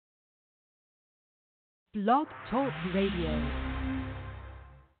Blog Talk Radio.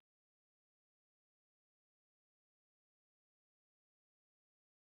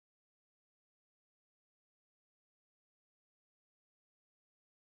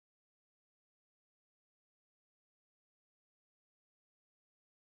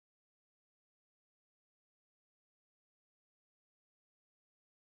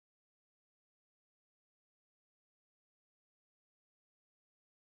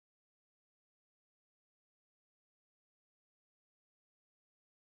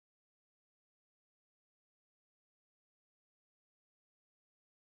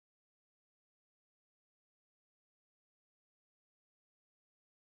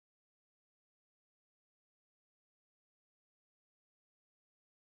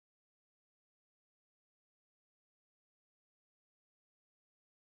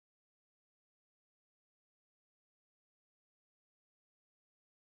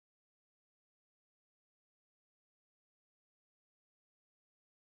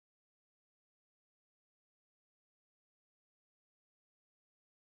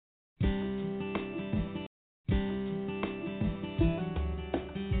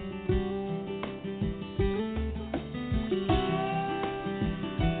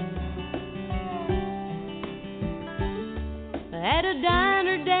 At a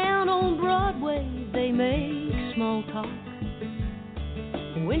diner down on Broadway, they make small talk.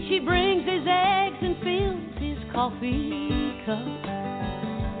 When she brings his eggs and fills his coffee cup,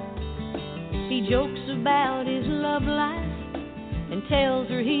 he jokes about his love life and tells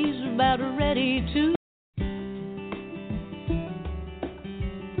her he's about ready to.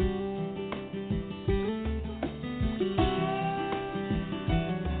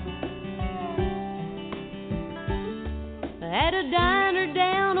 At a diner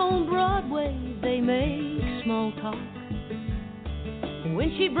down on Broadway, they make small talk.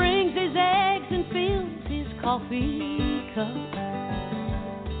 When she brings his eggs and fills his coffee cup,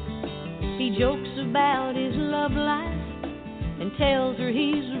 he jokes about his love life and tells her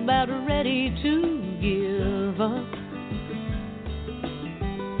he's about ready to give up.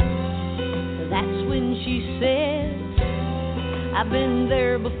 That's when she says, I've been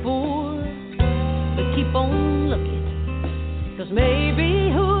there before, but keep on looking. 'Cause maybe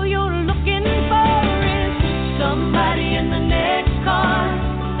who you're looking for is somebody in the next car,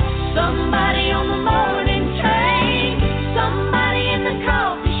 somebody on the morning train, somebody in the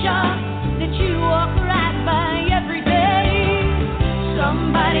coffee shop that you walk right by every day,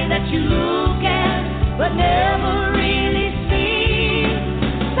 somebody that you look at but never really see.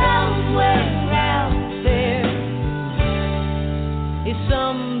 Somewhere out there is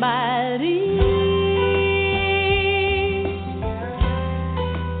somebody.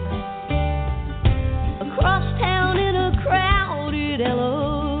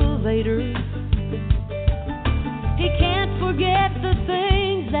 Elevator, he can't forget the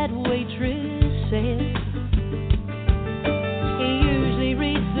things that waitress said. He usually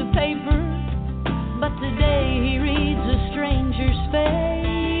reads the paper, but today he reads a stranger's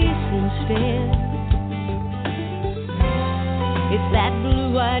face instead. It's that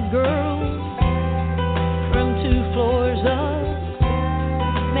blue-eyed girl from 2 floors up.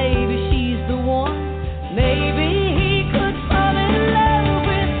 Maybe she's the one. Maybe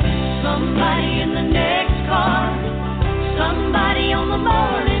somebody in the next car, somebody on the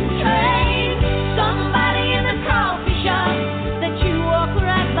morning train, somebody in the coffee shop that you walk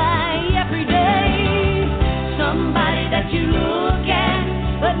right by every day, somebody that you look at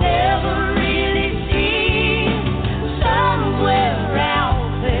but never really see. Somewhere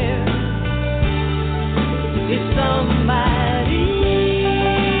out there is somebody.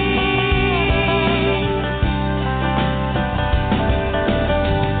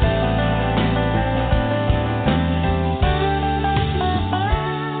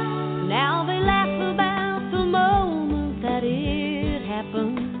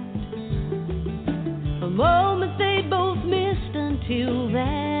 Moment they both missed until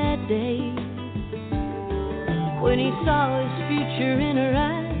that day, when he saw his future in her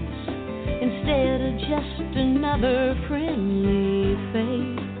eyes instead of just another friendly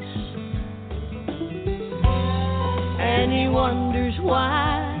face. And he wonders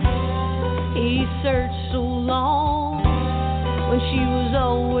why he searched so long when she was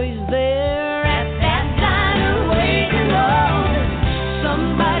always there at that diner waiting on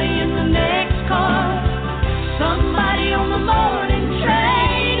somebody in the next car, somebody on the morning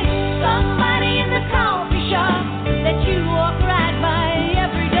train, somebody in the coffee shop that you walk right by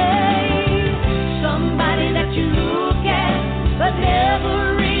every day, somebody that you look at but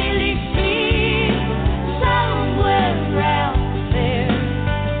never really see. Somewhere out there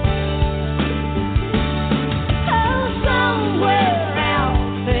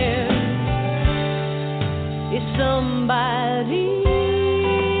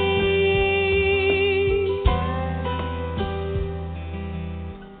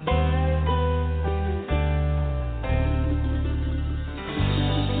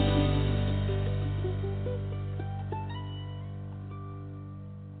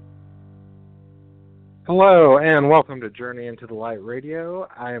Hello and welcome to Journey into the Light Radio.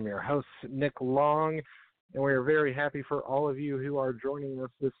 I am your host, Nick Long, and we are very happy for all of you who are joining us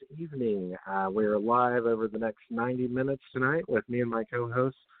this evening. We are live over the next 90 minutes tonight with me and my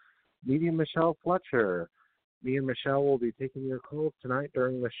co-host, medium Michele Fletcher. Me and Michele will be taking your calls tonight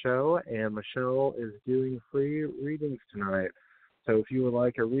during the show, and Michele is doing free readings tonight. So if you would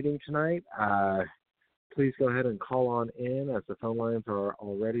like a reading tonight, please go ahead and call on in as the phone lines are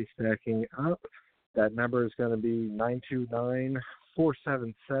already stacking up. That number is going to be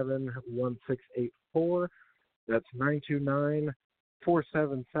 929-477-1684. That's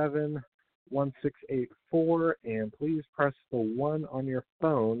 929-477-1684. And please press the 1 on your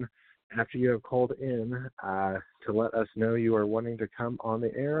phone after you have called in to let us know you are wanting to come on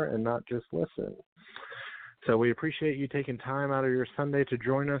the air and not just listen. So we appreciate you taking time out of your Sunday to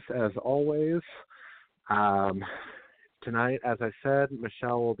join us as always. Tonight, as I said,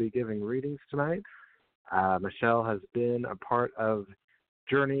 Michele will be giving readings tonight. Michele has been a part of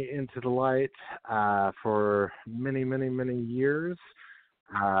Journey into the Light for many, many, many years,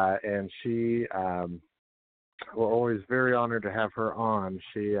 and we're always very honored to have her on.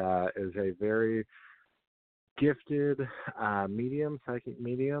 She is a very gifted medium, psychic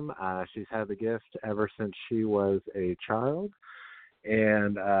medium. She's had the gift ever since she was a child,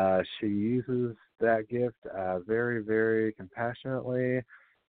 and she uses that gift very, very compassionately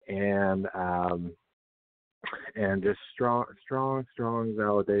and just strong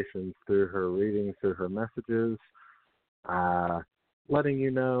validations through her readings, through her messages, letting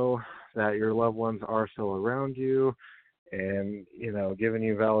you know that your loved ones are still around you, and giving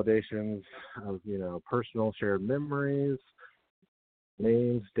you validations of personal shared memories,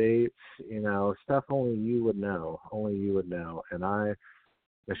 names, dates, stuff only you would know. And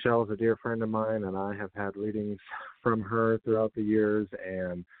Michelle is a dear friend of mine, and I have had readings from her throughout the years,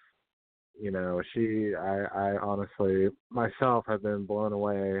 and I honestly myself have been blown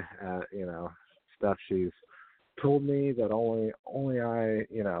away at stuff she's told me that only I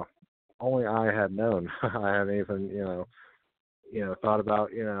had known. I hadn't even thought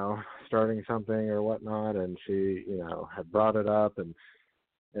about starting something or whatnot, and she had brought it up, and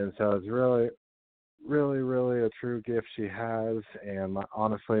so it's really, really, really a true gift she has, and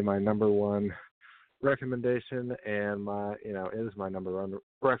honestly my number one recommendation, and is my number one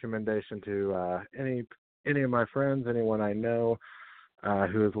recommendation to any of my friends, anyone I know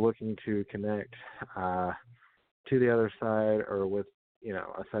who is looking to connect to the other side or with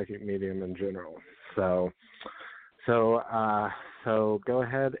a psychic medium in general. So go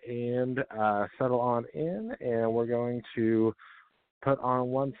ahead and settle on in, and we're going to put on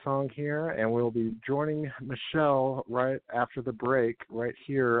one song here, and we'll be joining Michele right after the break right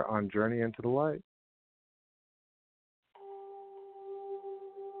here on Journey into the Light.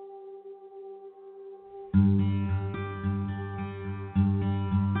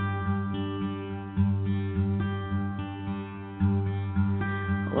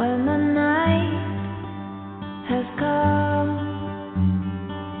 When the night has come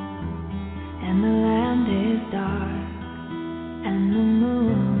and the land is dark and the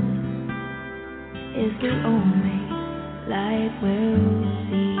moon is the only light we'll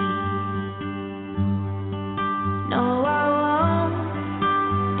see. No, I won't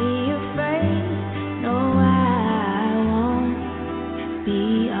be afraid. No, I won't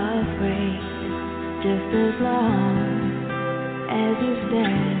be afraid. Just as long as you stand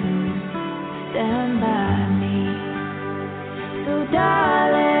by me. So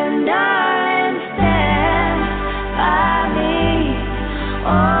darling, stand by me.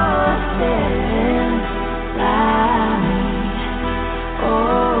 Oh, stand by me.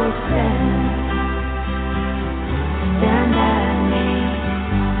 Oh, stand by me.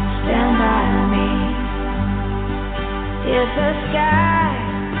 Stand by me. If the sky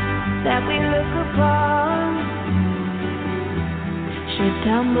that we look upon should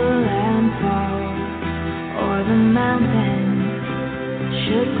tumble and fall, or the mountains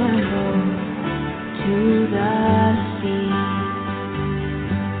should crumble to the sea,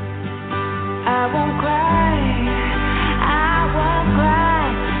 I won't cry,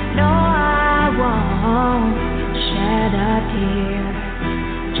 no, I won't shed a tear,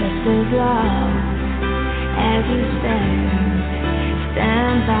 just as long as you stand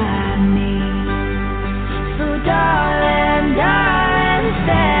by me. So darling,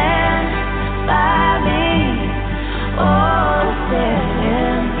 stand by me. Oh,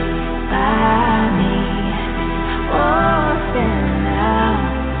 stand by me. Oh, stand now.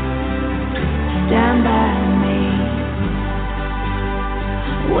 Stand by me.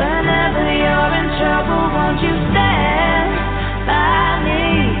 Whenever you're in trouble, won't you stand by me?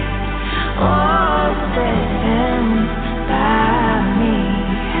 Oh, stand.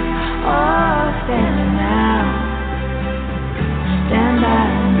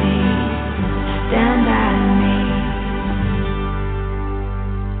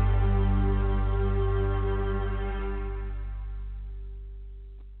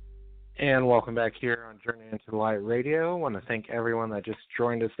 And welcome back here on Journey into the Light Radio. I want to thank everyone that just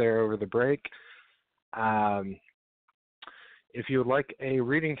joined us there over the break. If you would like a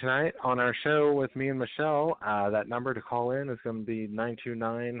reading tonight on our show with me and Michele, that number to call in is going to be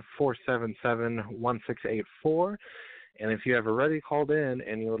 929-477-1684. And if you have already called in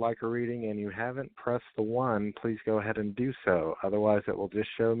and you would like a reading and you haven't pressed the 1, please go ahead and do so. Otherwise, it will just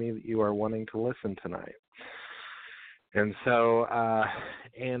show me that you are wanting to listen tonight. And so,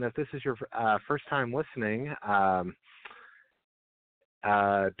 and if this is your first time listening,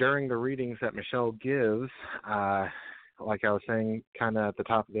 during the readings that Michele gives, like I was saying kind of at the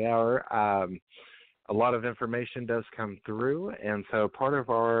top of the hour, a lot of information does come through. And so part of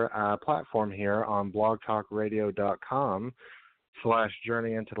our platform here on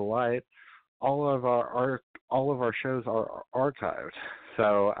blogtalkradio.com/Journey into the Light, all of our shows are archived.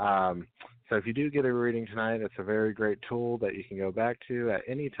 So, so if you do get a reading tonight, it's a very great tool that you can go back to at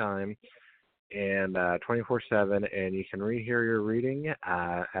any time and 24/7, and you can rehear your reading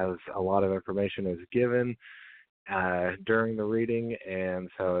as a lot of information is given during the reading. And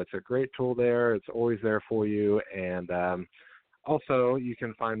so it's a great tool there. It's always there for you. And also, you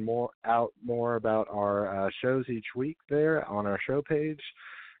can find more about our shows each week there on our show page,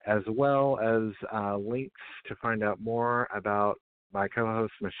 as well as links to find out more about my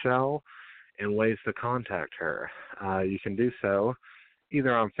co-host Michele and ways to contact her. You can do so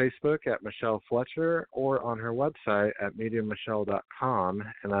either on Facebook at Michele Fletcher or on her website at mediummichele.com,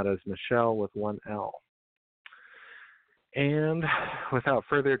 and that is Michele with 1 L. And without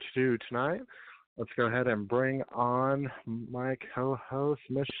further ado tonight, let's go ahead and bring on my co-host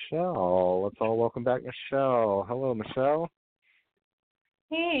Michele. Let's all welcome back Michele. Hello, Michele.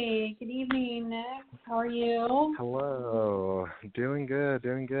 Hey, good evening, Nick. How are you? Hello. Doing good.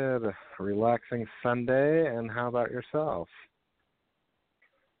 Relaxing Sunday, and how about yourself?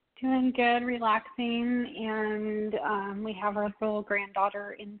 Doing good, relaxing, and we have our little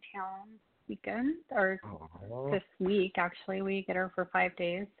granddaughter in town weekend, or this week, actually. We get her for 5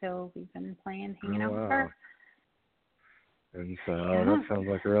 days, so we've been hanging out with her. And so that sounds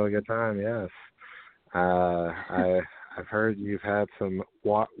like a really good time, yes. I've heard you've had some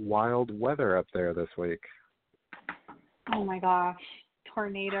wild weather up there this week. Oh my gosh,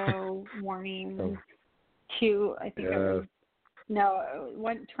 tornado warning. Tornado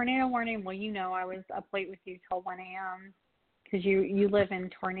warning. Well, I was up late with you till 1 a.m. because you live in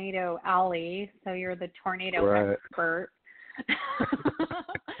Tornado Alley, so you're the tornado expert.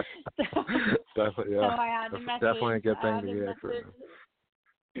 Definitely, yeah. So I had to message. Definitely a good thing to be expert.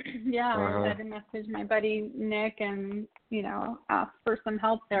 Yeah, I had to message my buddy Nick and, ask for some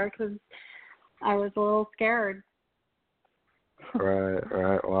help there because I was a little scared. Right.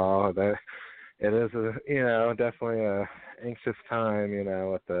 Well, it is definitely a anxious time,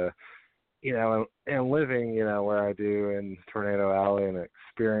 with the, and living, where I do in Tornado Alley and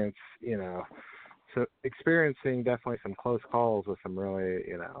experiencing definitely some close calls with some really,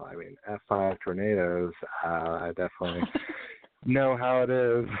 F5 tornadoes. I definitely know how it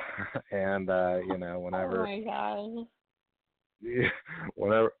is, and whenever. Oh my God.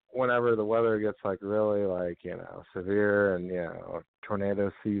 Whenever the weather gets really severe, and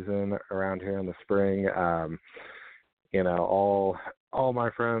tornado season around here in the spring, all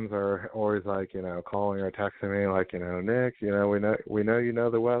my friends are always calling or texting me Nick, we know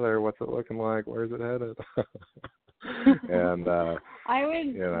the weather. What's it looking like? Where's it headed? And I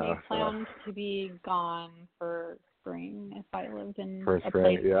would make plans to be gone for spring if I lived in a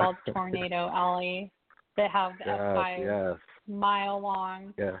place called Tornado Alley that have the F5 mile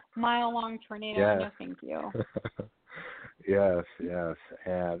long tornado. Yes. No, thank you. Yes,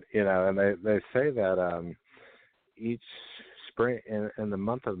 and and they say that each spring in the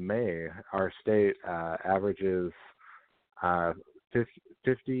month of May, our state averages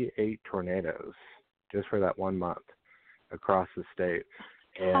 58 tornadodos just for that 1 month across the state.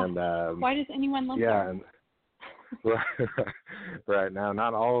 And why does anyone live there? Right now,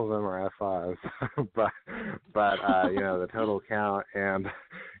 not all of them are F5s, but the total count, and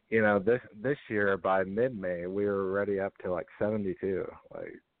this year by mid-May we were already up to 72,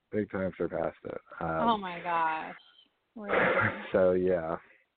 big time surpassed it. Oh my gosh! Really? So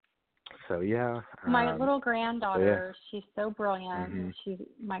yeah. My little granddaughter, she's so brilliant.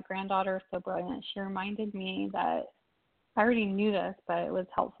 Mm-hmm. My granddaughter is so brilliant. She reminded me that I already knew this, but it was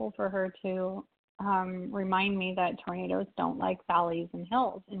helpful for her to remind me that tornadoes don't like valleys and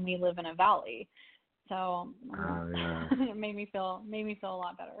hills, and we live in a valley. So it made me feel a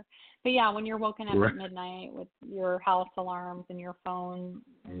lot better. But yeah, when you're woken up at midnight with your house alarms and your phone,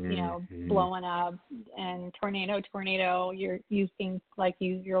 blowing up and tornado, you think like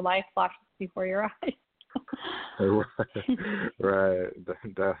your life flashes before your eyes. Right.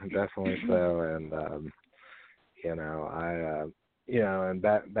 Definitely so. And and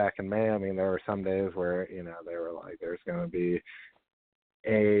back in May, I mean, there were some days where they were like, there's going to be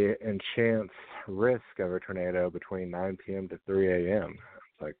a chance risk of a tornado between 9 p.m. to 3 a.m.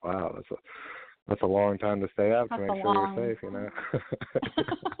 It's like, wow, that's a long time to stay up to make sure you're safe,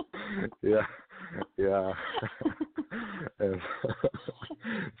 Yeah. And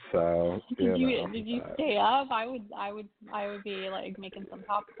so did you stay up? I would be like making some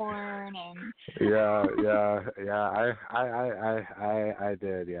popcorn and I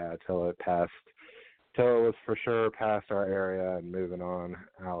did, till it passed. Till it was for sure past our area and moving on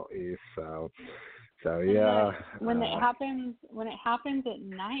out east. So yeah. When it happens at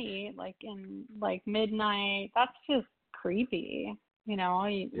night, like in midnight, that's just creepy. You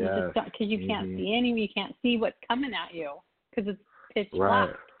just don't, because you can't see you can't see what's coming at you because it's pitch black.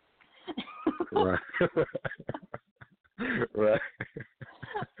 Right. Right.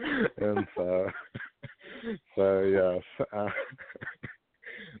 And so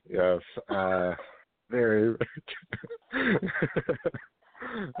yes. Very.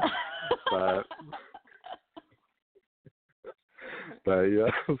 but yeah,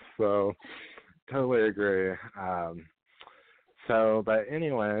 so totally agree. But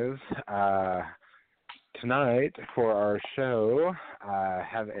anyways, tonight for our show,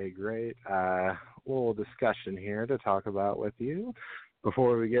 have a great little discussion here to talk about with you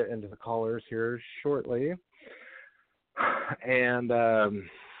before we get into the callers here shortly. And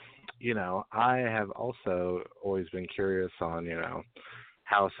I have also always been curious on,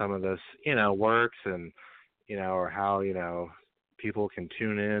 how some of this, works and, or how, people can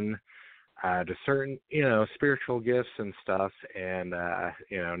tune in to certain, spiritual gifts and stuff. And,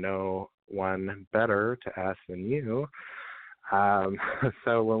 no one better to ask than you.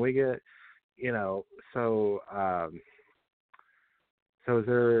 So when we get, so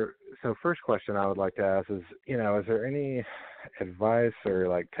first question I would like to ask is, is there any advice or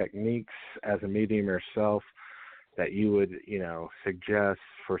like techniques as a medium yourself that you would, suggest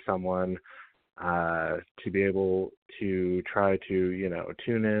for someone to be able to try to,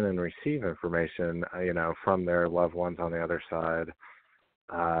 tune in and receive information, from their loved ones on the other side?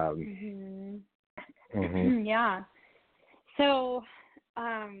 Yeah. So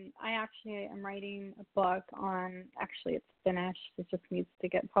I actually am writing a book on, actually it's finished, it just needs to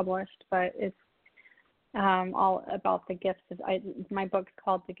get published, but it's all about the gifts my book's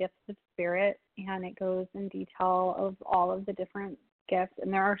called The Gifts of Spirit, and it goes in detail of all of the different gifts,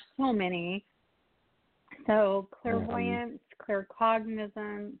 and there are so many. So clairvoyance,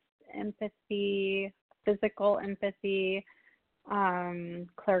 claircognizance, empathy, physical empathy,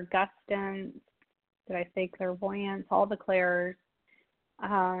 clairgustance, did I say clairvoyance, all the clairs.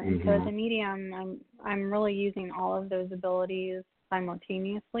 And so as a medium, I'm really using all of those abilities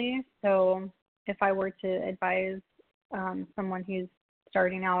simultaneously. So if I were to advise someone who's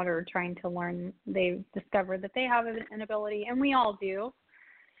starting out or trying to learn, they've discovered that they have an ability, and we all do,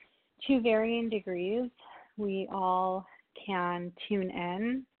 to varying degrees. We all can tune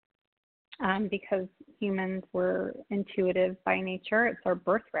in because humans were intuitive by nature. It's our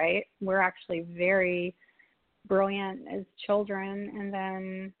birthright. We're actually very brilliant as children, and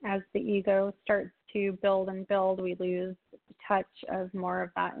then as the ego starts to build and build, we lose touch of more of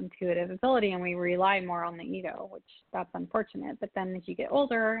that intuitive ability, and we rely more on the ego, which that's unfortunate. But then as you get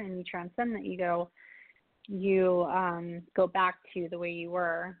older and you transcend the ego, you go back to the way you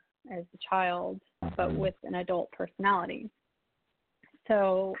were as a child, but with an adult personality.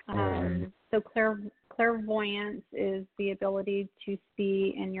 So clairvoyance is the ability to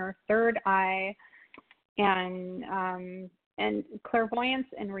see in your third eye, and clairvoyance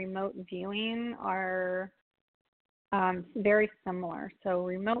and remote viewing are very similar. So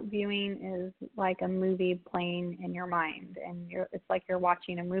remote viewing is like a movie playing in your mind, and it's like you're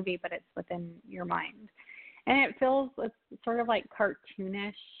watching a movie, but it's within your mind. And it's sort of like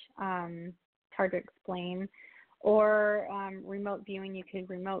cartoonish. It's hard to explain. Or remote viewing, you could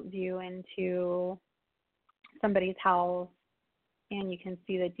remote view into somebody's house, and you can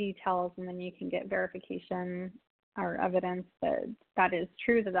see the details, and then you can get verification or evidence that is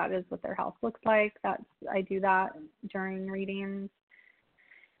true, that is what their house looks like. I do that during readings.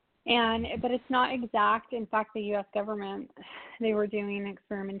 But it's not exact. In fact, the U.S. government, they were doing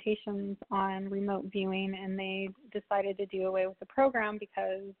experimentations on remote viewing, and they decided to do away with the program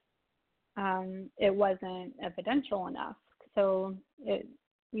because it wasn't evidential enough. So it,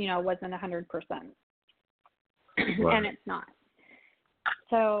 wasn't 100%. Right. And it's not.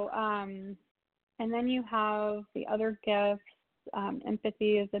 So, and then you have the other gifts.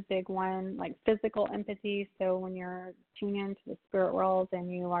 Empathy is a big one, like physical empathy. So when you're tuning into the spirit world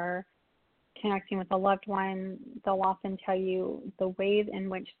and you are connecting with a loved one, they'll often tell you the way in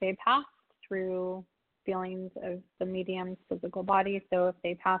which they pass through feelings of the medium's physical body. So if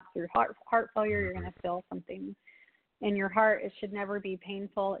they pass through heart failure, you're going to feel something in your heart. It should never be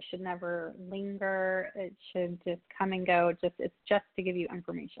painful. It should never linger. It should just come and go. It's just to give you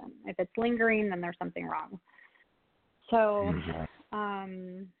information. If it's lingering, then there's something wrong. So,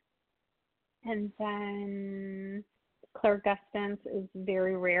 and then clairgustance is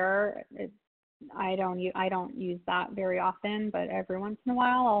very rare. I don't use that very often, but every once in a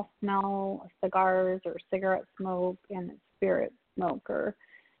while I'll smell cigars or cigarette smoke and spirit smoke, or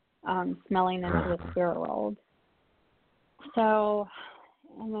smelling into the spirit world. So,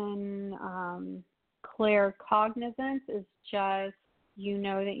 and then claircognizance is just you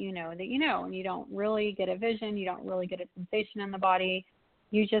know that you know that you know, and you don't really get a vision, you don't really get a sensation in the body,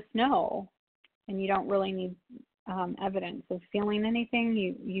 you just know, and you don't really need evidence of feeling anything,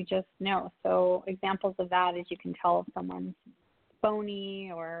 you just know. So examples of that is you can tell if someone's phony,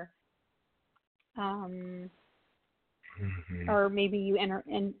 or or maybe you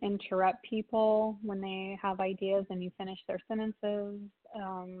interrupt people when they have ideas and you finish their sentences.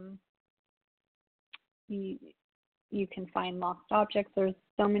 You can find lost objects. There's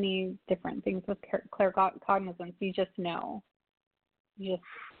so many different things with claircognizance. You just know. Yeah.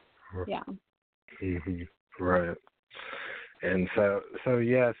 Mm-hmm. Right. And so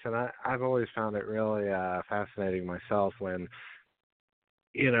yes, and I've always found it really fascinating myself when,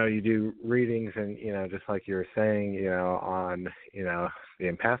 you do readings and, just like you were saying, on, the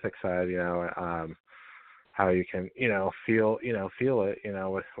empathic side, how you can, feel it,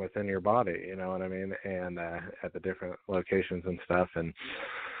 within your body, you know what I mean? And at the different locations and stuff. And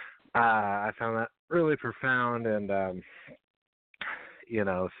I found that really profound. And,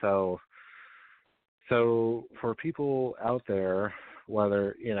 so for people out there,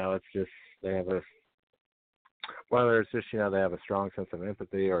 whether, it's just they have they have a strong sense of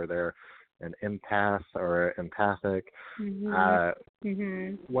empathy, or they're an empath or empathic, how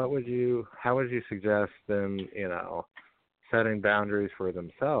would you suggest them, setting boundaries for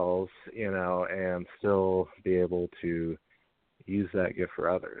themselves, and still be able to use that gift for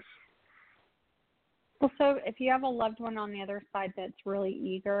others? Well, so if you have a loved one on the other side that's really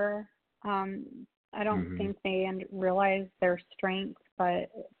eager, I don't think they realize their strengths, but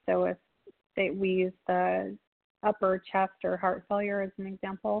so if we use the upper chest or heart failure as an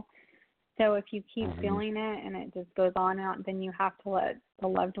example. So if you keep feeling it and it just goes on out, then you have to let the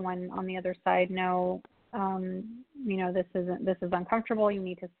loved one on the other side know, this is uncomfortable. You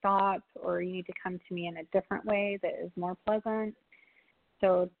need to stop, or you need to come to me in a different way that is more pleasant.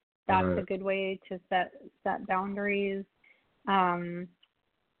 So that's a good way to set boundaries. So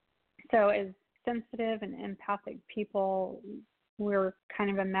as sensitive and empathic people, we're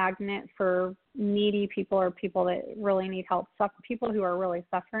kind of a magnet for needy people, or people that really need help, people who are really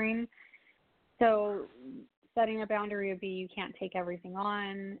suffering. So setting a boundary would be you can't take everything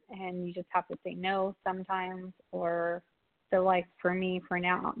on, and you just have to say no sometimes. Or so, like for me, for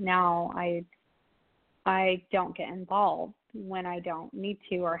now I don't get involved when I don't need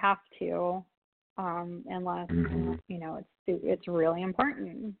to or have to, unless it's really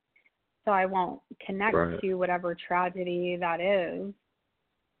important. So I won't connect to whatever tragedy that is.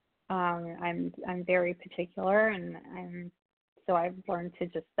 I'm very particular, and so I've learned to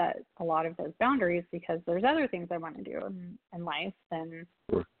just set a lot of those boundaries, because there's other things I want to do in life than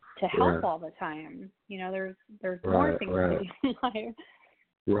to help all the time. There's more things to do in life.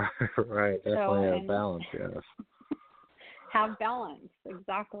 Right. Definitely have balance, yes. Have balance,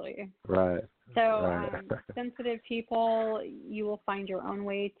 exactly. Right. So sensitive people, you will find your own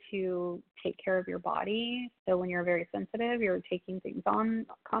way to take care of your body. So when you're very sensitive, you're taking things on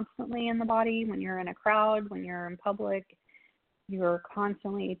constantly in the body. When you're in a crowd, when you're in public, you're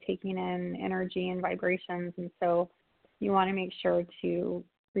constantly taking in energy and vibrations. And so you want to make sure to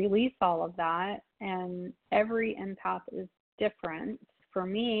release all of that. And every empath is different. For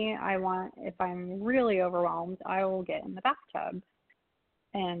me, if I'm really overwhelmed, I will get in the bathtub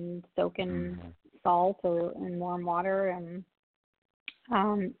and soak in salt or in warm water, and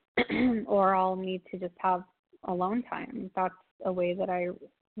or I'll need to just have alone time. That's a way that I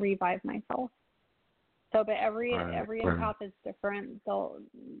revive myself. So, but every empath is different.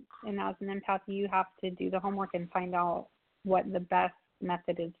 And as an empath, you have to do the homework and find out what the best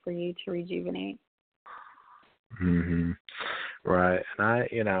method is for you to rejuvenate. Mhm. Right.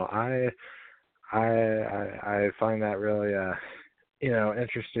 And I find that really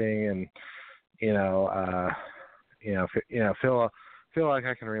interesting, and feel like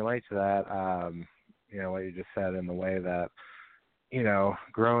I can relate to that. What you just said, in the way that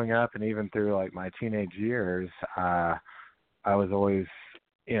growing up and even through like my teenage years, I was always,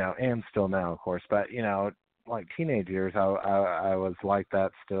 and still now, of course, but like teenage years, I was like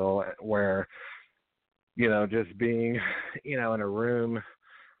that still, where just being in a room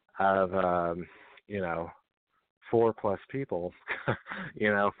of 4+ people,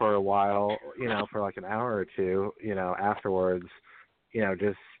 for a while, for like an hour or two, afterwards,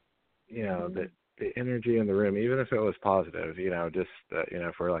 just the energy in the room, even if it was positive, just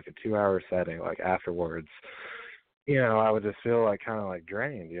for like a 2-hour setting, like afterwards, I would just feel like kind of like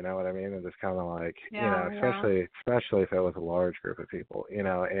drained, you know what I mean? And just kind of like, especially if it was a large group of people,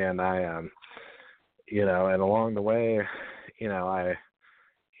 and I, and along the way, I,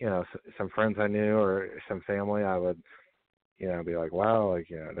 some friends I knew or some family, I would, be like, wow, like,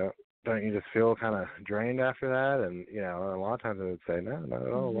 don't you just feel kind of drained after that? And, a lot of times I would say, no, not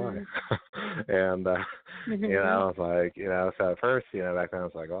at all. Why? And, I was like, so at first, back then I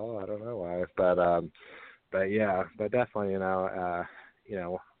was like, oh, I don't know why. But definitely,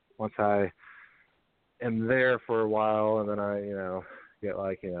 once I am there for a while, and then I, get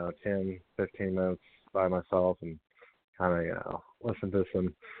like, 10, 15 minutes by myself and kind of, listen to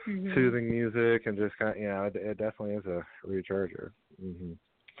some soothing music, and just kind of, it definitely is a recharger.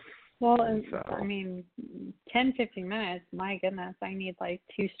 Well, I mean, 10, 15 minutes, my goodness, I need like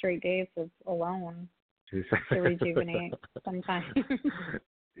 2 straight days of alone to rejuvenate sometimes.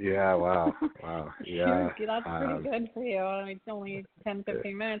 Yeah, wow. Yeah. That's pretty good for you. I mean, it's only 10,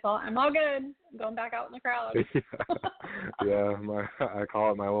 15 minutes. I'm all good. I'm going back out in the crowd. I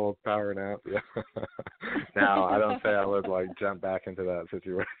call it my little power nap. Yeah. Now, I don't say I would like jump back into that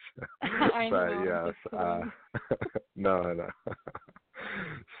situation. I know. But yes. No.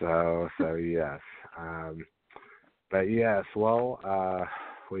 So yes. But yes, well,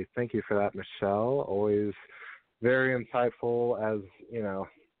 we thank you for that, Michele. Always very insightful, as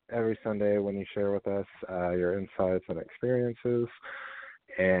every Sunday when you share with us your insights and experiences.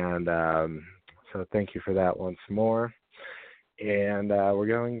 And so thank you for that once more. And we're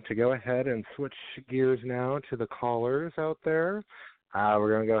going to go ahead and switch gears now to the callers out there.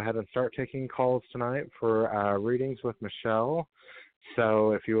 We're going to go ahead and start taking calls tonight for readings with Michele.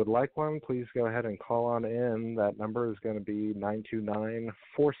 So if you would like one, please go ahead and call on in. That number is going to be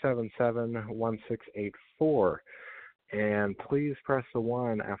 929-477-1684. And please press the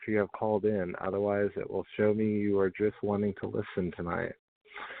 1 after you have called in. Otherwise, it will show me you are just wanting to listen tonight.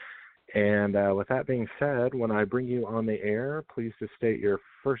 And with that being said, when I bring you on the air, please just state your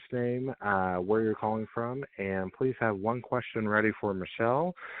first name, where you're calling from, and please have one question ready for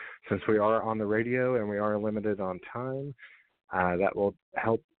Michele. Since we are on the radio and we are limited on time, that will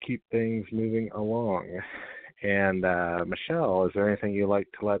help keep things moving along. And Michele, is there anything you'd like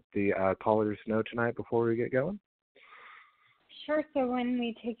to let the callers know tonight before we get going? Sure. So when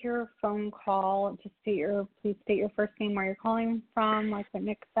we take your phone call, please state your first name, where you're calling from, like what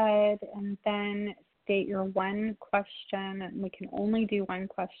Nick said, and then state your one question. And we can only do one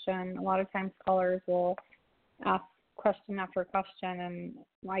question. A lot of times callers will ask question after question, and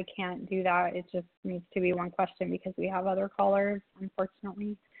I can't do that. It just needs to be one question because we have other callers,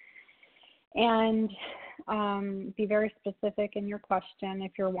 unfortunately. And be very specific in your question.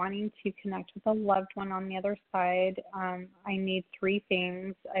 If you're wanting to connect with a loved one on the other side, I need 3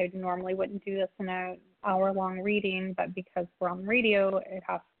 things. I normally wouldn't do this in an hour-long reading, but because we're on the radio,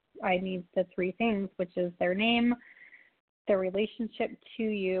 I need the 3 things, which is their name, their relationship to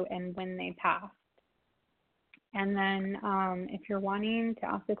you, and when they passed. And then if you're wanting to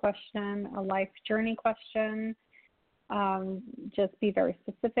ask a question, a life journey question, just be very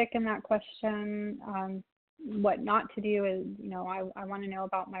specific in that question. What not to do is, I want to know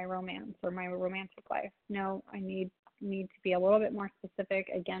about my romance or my romantic life. No, I need to be a little bit more specific,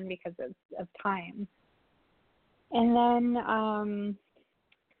 again, because of time. And then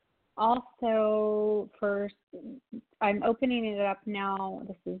also, I'm opening it up now.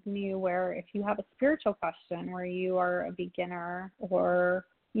 This is new, where if you have a spiritual question where you are a beginner, or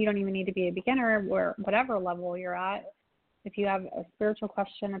you don't even need to be a beginner, where whatever level you're at, if you have a spiritual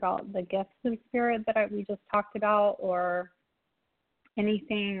question about the gifts of spirit that we just talked about, or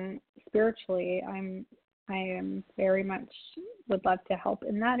anything spiritually, I am very much would love to help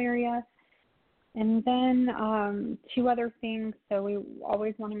in that area. And then 2 other things. So we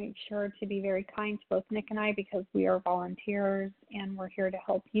always want to make sure to be very kind to both Nick and I because we are volunteers and we're here to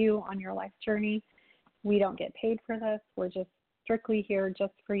help you on your life journey. We don't get paid for this. We're just strictly here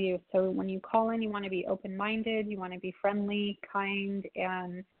just for you. So when you call in, you want to be open-minded, you want to be friendly, kind,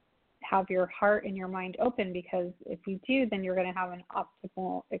 and have your heart and your mind open, because if you do, then you're going to have an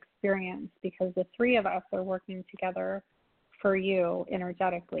optimal experience because the 3 of us are working together for you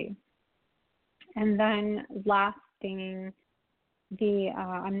energetically. And then last thing,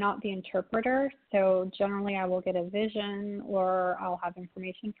 I'm not the interpreter, so generally I will get a vision or I'll have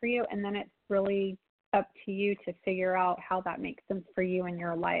information for you, and then it's really up to you to figure out how that makes sense for you in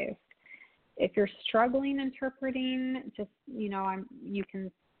your life. If you're struggling interpreting, just, you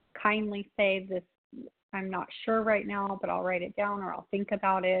can kindly say this, I'm not sure right now, but I'll write it down or I'll think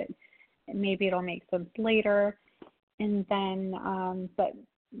about it, and maybe it'll make sense later. And then, but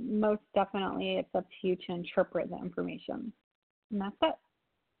most definitely it's up to you to interpret the information. And that's it.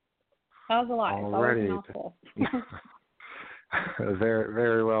 That was a lot. Alrighty. It's always a mouthful. Very,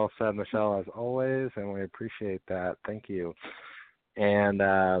 very well said, Michele, as always, and we appreciate that. Thank you. And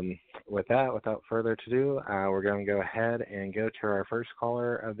with that, without further ado, we're going to go ahead and go to our first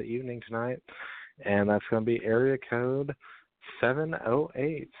caller of the evening tonight, and that's going to be area code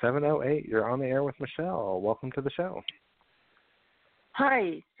 708. 708, you're on the air with Michele. Welcome to the show.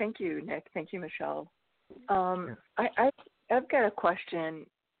 Hi. Thank you, Nick. Thank you, Michele. I've got a question.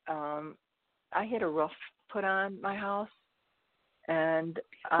 I had a roof put on my house, and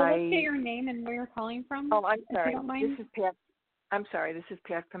let's get your name and where you're calling from. Oh, I'm sorry. If you don't mind. This is Pat. I'm sorry. This is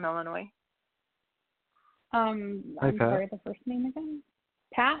Pat from Illinois. I'm Hi, Pat. sorry. The first name again?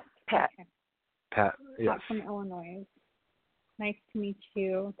 Pat. Pat. Okay. Pat. Yes. Pat from Illinois. Nice to meet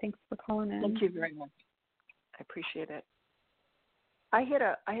you. Thanks for calling in. Thank you very much. I appreciate it. I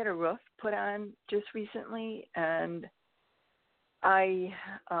had a roof put on just recently, and I'm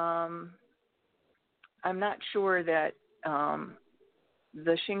not sure that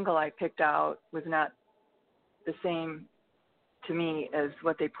the shingle I picked out was not the same to me as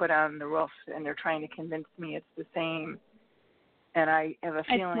what they put on the roof, and they're trying to convince me it's the same. And I have a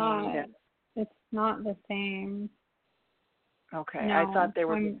feeling that it's not the same. Okay, no, I thought they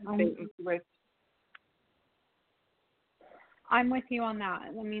were. I'm with you on that.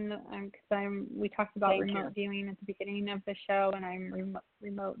 I mean, we talked about Thank remote you. viewing at the beginning of the show, and I'm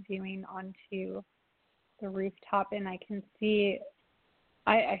remote viewing onto the rooftop, and I can see.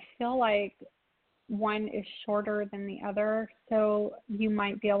 I feel like one is shorter than the other, so you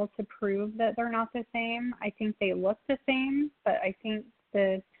might be able to prove that they're not the same. I think they look the same, but I think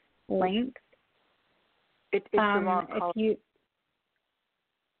the length. It's the wrong color.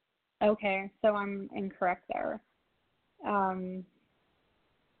 Okay, so I'm incorrect there.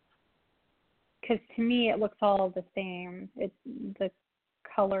 Because to me it looks all the same. The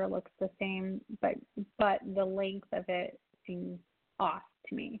color looks the same, but the length of it seems off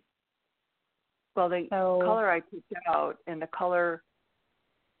to me. Well, the color I picked out and the color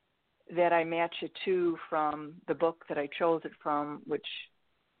that I match it to from the book that I chose it from, which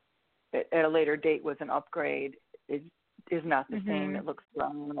at a later date was an upgrade, is not the same. It looks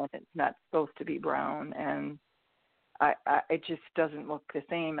brown, and it's not supposed to be brown, and it just doesn't look the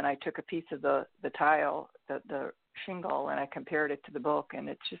same. And I took a piece of the tile, the shingle, and I compared it to the book, and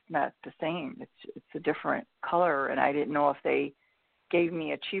it's just not the same. It's a different color, and I didn't know if they gave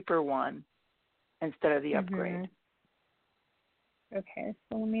me a cheaper one instead of the upgrade. Okay,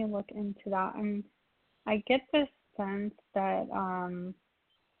 so let me look into that. I get this sense that I'm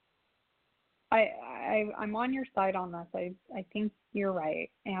on your side on this. I think you're right,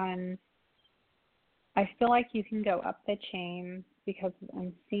 and I feel like you can go up the chain because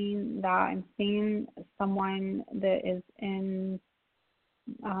I'm seeing someone that is in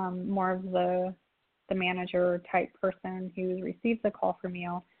more of the manager type person who receives a call from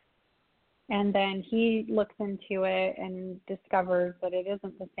you. And then he looks into it and discovers that it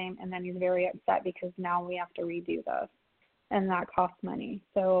isn't the same, and then he's very upset because now we have to redo this, and that costs money.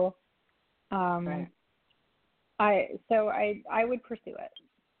 So, right. I would pursue it.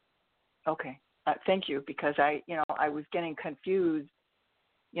 Okay, thank you, because I was getting confused.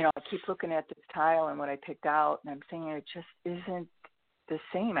 I keep looking at this tile and what I picked out, and I'm saying it just isn't the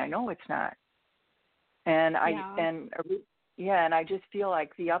same. I know it's not, and and I just feel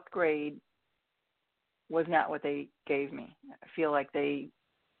like the upgrade was not what they gave me. I feel like they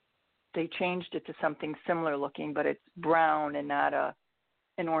changed it to something similar looking, but it's brown and not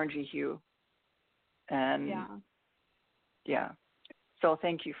an orangey hue. And yeah. So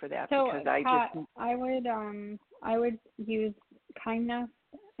thank you for that. So because I would use kindness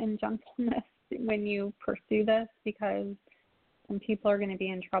and gentleness pursue this, because some people are going to be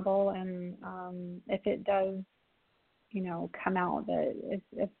in trouble, and if it does, come out that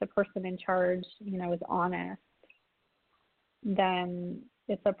if the person in charge, is honest, then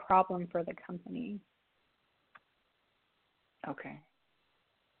it's a problem for the company. Okay.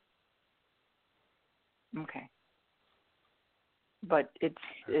 But it's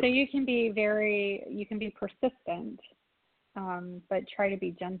so you can be persistent, but try to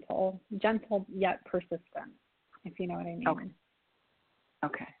be gentle yet persistent, if you know what I mean.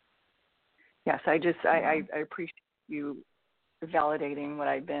 Okay. Yes, I appreciate you validating what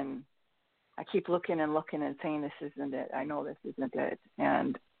I keep looking and saying this isn't it. I know this isn't it.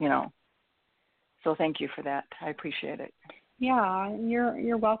 And, so thank you for that. I appreciate it. Yeah,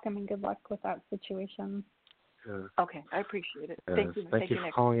 you're welcome, and good luck with that situation. Okay, I appreciate it. Thank you. Thank you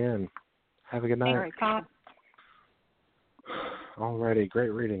for calling in. Have a good night. All righty, great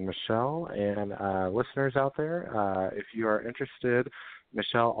reading, Michele. And listeners out there, if you are interested,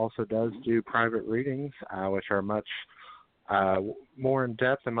 Michele also does do private readings, which are much more in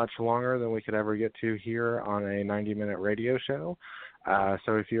depth and much longer than we could ever get to here on a 90-minute radio show.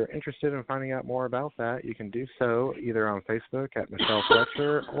 So if you're interested in finding out more about that, you can do so either on Facebook at Michele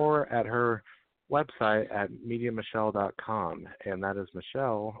Fletcher or at her website at mediamichele.com, and that is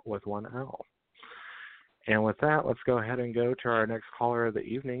Michele with one L. And with that, let's go ahead and go to our next caller of the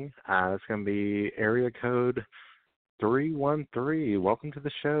evening. It's going to be area code 313. Welcome to the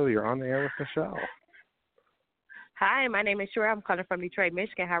show. You're on the air with Michele. Hi, my name is Sherelle. I'm calling from Detroit,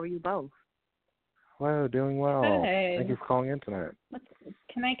 Michigan. How are you both? Hello, doing well. Hey. Thank you for calling in tonight.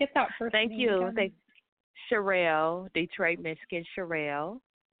 Can I get that first Thank name you. again? Sherelle, Detroit, Michigan, Sherelle.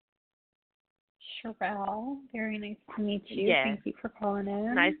 Sherelle, very nice to meet you. Yes. Thank you for calling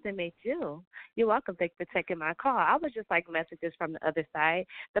in. Nice to meet you. You're welcome. Thanks for taking my call. I was just like messages from the other side.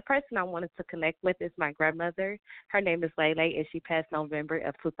 The person I wanted to connect with is my grandmother. Her name is Lele, and she passed November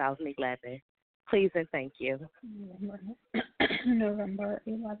of 2011. Please and thank you. November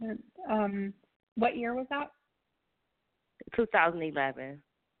 11th. What year was that? 2011.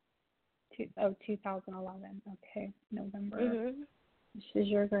 2011. Okay, November. Mm-hmm. This is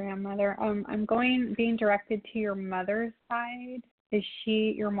your grandmother. I'm being directed to your mother's side. Is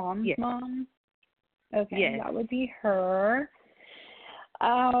she your mom's mom? Okay, yes. That would be her.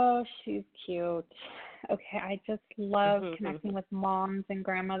 Oh, she's cute. Okay, I just love connecting with moms and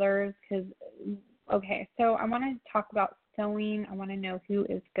grandmothers because, okay, so I want to talk about sewing. I want to know who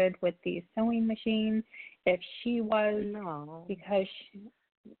is good with the sewing machine. If she was, no, because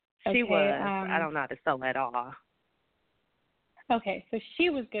she was. I don't know how to sew at all. Okay, so she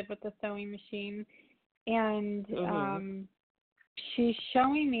was good with the sewing machine, and she's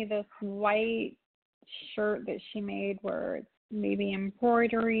showing me this white shirt that she made where it's maybe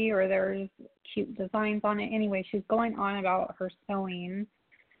embroidery or there's cute designs on it. Anyway, she's going on about her sewing.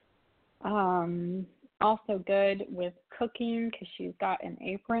 Also good with cooking because she's got an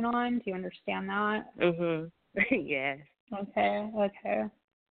apron on. Do you understand that? Yes. Okay.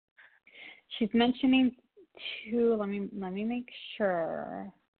 She's mentioning let me make sure.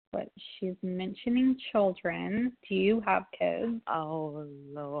 But she's mentioning children. Do you have kids? Oh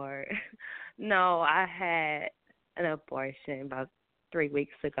Lord, no. I had an abortion about 3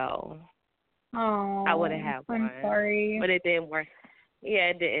 weeks ago. Oh, I would have had one. I'm sorry, but it didn't work.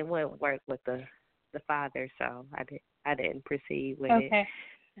 Yeah, it wouldn't work with the father, so I didn't proceed with it.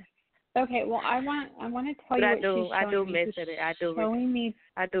 Okay. Well, I want to tell but you what I do miss it. I do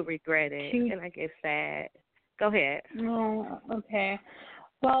regret it, and I get sad. Go ahead. Oh, okay.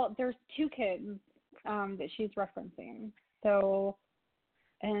 Well, there's 2 kids that she's referencing. So,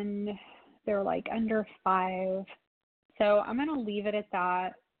 and they're like under 5. So I'm gonna leave it at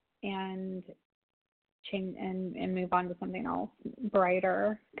that and change and move on to something else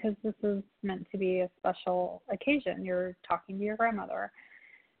brighter because this is meant to be a special occasion. You're talking to your grandmother.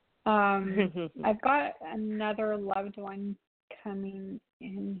 I've got another loved one coming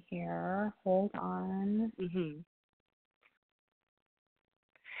in here. Hold on.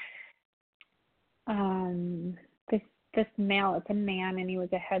 This male, it's a man, and he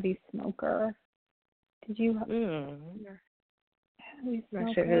was a heavy smoker. Did you? Heavy smoker?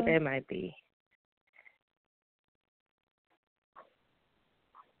 Not sure who that might be.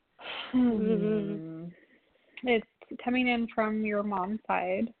 It's coming in from your mom's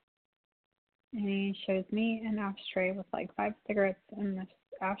side. And he shows me an ashtray with like 5 cigarettes in this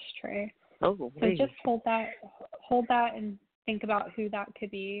ashtray. Oh, so just hold that and think about who that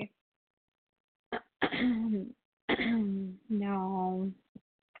could be. No.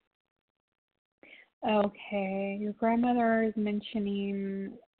 Okay, your grandmother is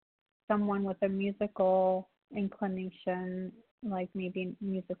mentioning someone with a musical inclination, like maybe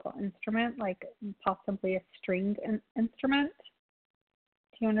musical instrument, like possibly a stringed instrument.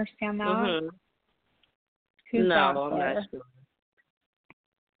 Do you understand that? Mm-hmm. Who's no, that I'm for? not sure.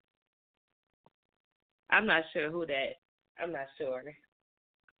 I'm not sure who that. I'm not sure.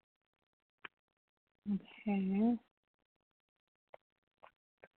 Okay.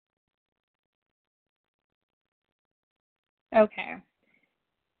 Okay.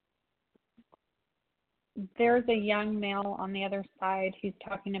 There's a young male on the other side who's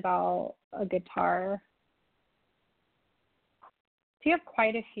talking about a guitar. Do you have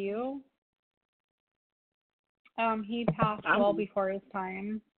quite a few? He passed well before his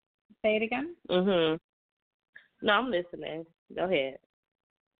time. Say it again. Mhm. No, I'm listening. Go ahead.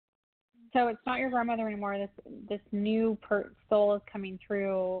 So it's not your grandmother anymore. This new soul is coming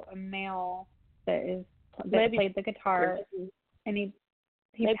through, a male that played the guitar, and he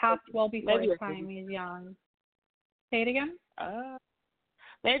passed well before his time. He's young. Say it again.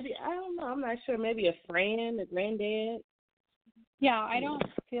 Maybe, I don't know. I'm not sure. Maybe a friend, a granddad. Yeah, I don't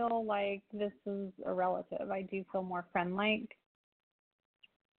feel like this is a relative. I do feel more friend-like.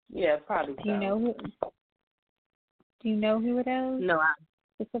 Yeah, probably. Do you know who it is? No,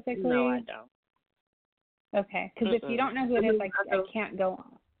 specifically. No, I don't. Okay, because if you don't know who it is, I can't go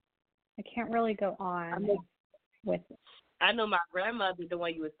on. I can't really go on with it. I know my grandmother, the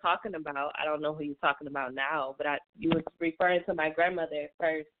one you was talking about. I don't know who you're talking about now, but you was referring to my grandmother at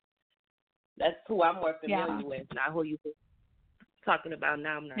first. That's who I'm more familiar with, not who you were talking about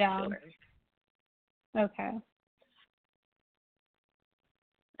now. I'm not sure. Okay.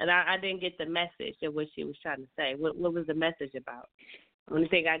 And I didn't get the message of what she was trying to say. What was the message about? The only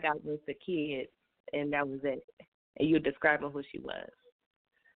thing I got was the kid, and that was it. And you were describing who she was.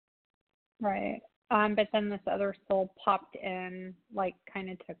 Right. But then this other soul popped in, like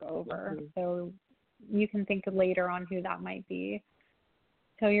kind of took over. Mm-hmm. So you can think later on who that might be.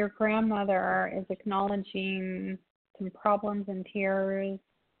 So your grandmother is acknowledging some problems and tears.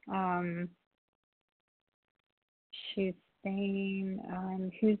 She's saying,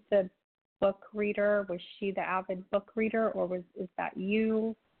 who's the book reader? Was she the avid book reader, or is that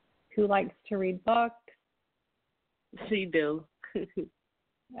you who likes to read books? She do.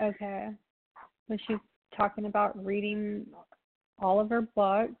 Okay. So she's talking about reading all of her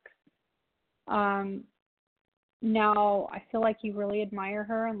books. Now, I feel like you really admire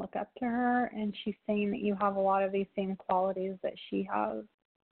her and look up to her, and she's saying that you have a lot of these same qualities that she has.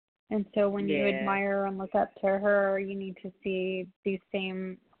 And so when you admire and look up to her, you need to see these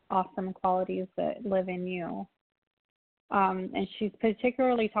same awesome qualities that live in you. And she's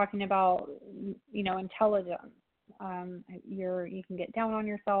particularly talking about, intelligence. You can get down on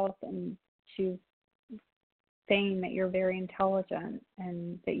yourself, and she's saying that you're very intelligent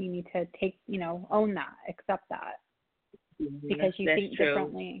and that you need to own that, accept that, because you think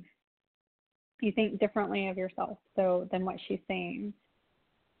differently. You think differently of yourself than what she's saying.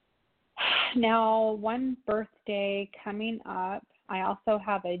 Now, one birthday coming up, I also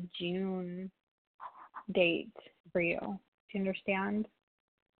have a June date for you. Do you understand?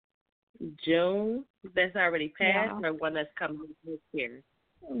 June? That's already passed, or one that's coming this year?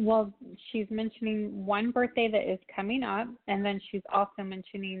 Well, she's mentioning one birthday that is coming up, and then she's also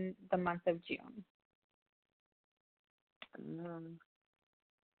mentioning the month of June.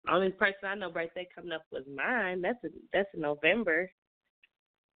 Only person I know birthday coming up was mine. That's in November.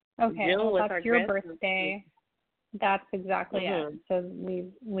 Okay, June was that's your birthday. That's exactly it. So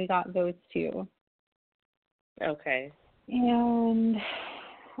we got those two. Okay. And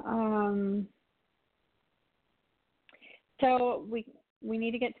so we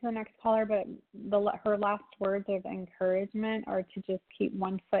need to get to the next caller, but her last words of encouragement are to just keep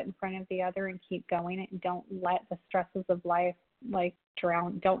one foot in front of the other and keep going, and don't let the stresses of life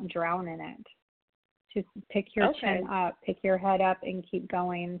don't drown in it. Just pick your chin up, pick your head up, and keep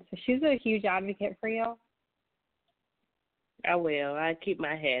going. So she's a huge advocate for you. I will. I keep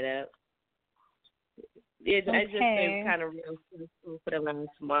my head up. I just been kind of real stressful for the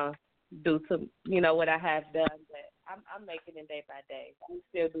last month due to what I have done, but I'm making it day by day. I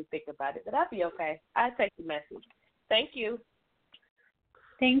still do think about it, but I'll be okay. I'll take the message. Thank you.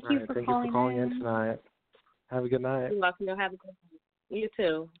 Thank you for calling in. Thank you for calling in tonight. Have a good night. You're welcome. Have a good night. You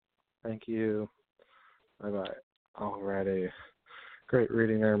too. Thank you. Bye-bye. Alrighty. Great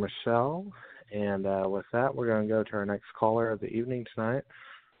reading there, Michelle. And with that, we're going to go to our next caller of the evening tonight.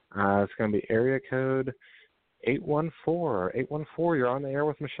 It's going to be area code 814. 814, you're on the air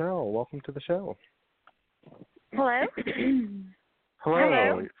with Michelle. Welcome to the show. Hello?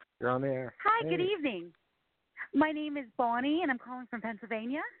 Hello. You're on the air. Hi, Good evening. My name is Bonnie, and I'm calling from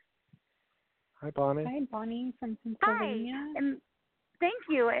Pennsylvania. Hi, Bonnie. Hi, Bonnie from Pennsylvania. Hi, and thank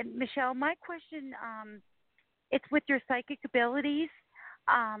you. And Michele, my question, it's with your psychic abilities.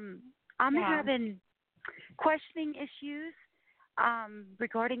 I'm having questioning issues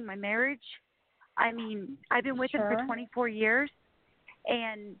regarding my marriage. I mean, I've been with him for 24 years,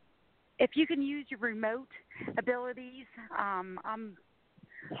 and if you can use your remote abilities,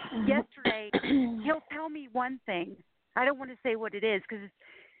 yesterday he'll tell me one thing. I don't want to say what it is because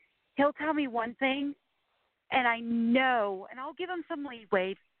he'll tell me one thing, and I know, and I'll give him some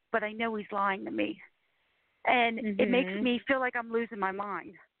leeway, but I know he's lying to me. And it makes me feel like I'm losing my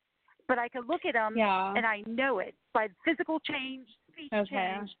mind. But I can look at him, and I know it by physical change, speech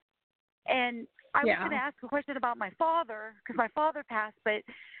change. And I was going to ask a question about my father, because my father passed, but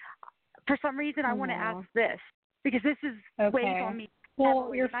for some reason I want to ask this, because this is weighs on me.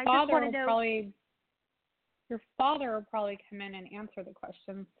 Well, your father will probably come in and answer the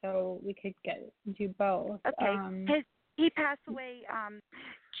question, so we could do both. Okay. He passed away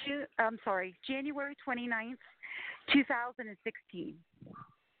January 29th, 2016.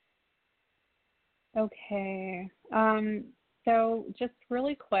 Okay. So just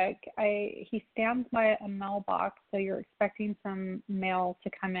really quick, he stands by a mailbox, so you're expecting some mail to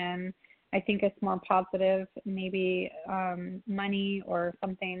come in. I think it's more positive, maybe money or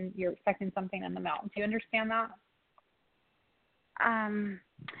something. You're expecting something in the mail. Do you understand that? I'm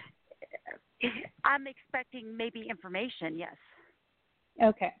expecting maybe information, yes.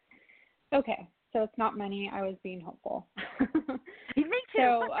 Okay. So it's not money. I was being hopeful. Me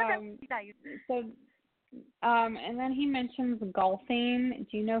too. And then he mentions golfing.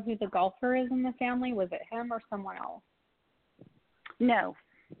 Do you know who the golfer is in the family? Was it him or someone else? No.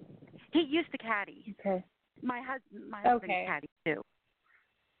 He used to caddy. Okay. My husband caddy too.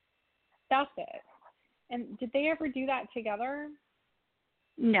 That's it. And did they ever do that together?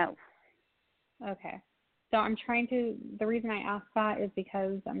 No. Okay. So the reason I ask that is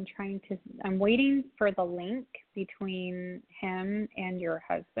because I'm waiting for the link between him and your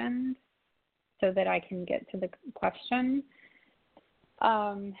husband so that I can get to the question.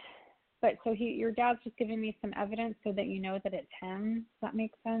 But so your dad's just giving me some evidence so that you know that it's him. Does that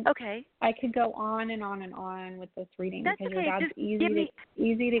make sense? Okay. I could go on and on and on with this reading because your dad's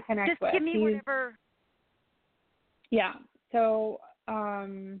easy to connect with. Just give me whatever. Yeah. So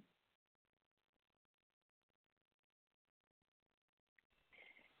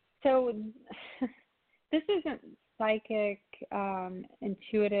So this isn't psychic,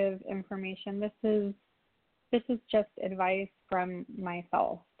 intuitive information. This is just advice from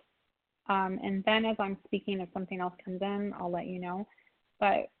myself. And then as I'm speaking, if something else comes in, I'll let you know.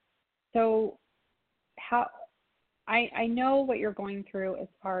 But so I know what you're going through as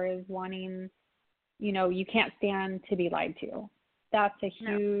far as wanting, you can't stand to be lied to. That's a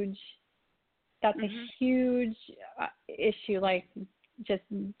huge issue. Like, just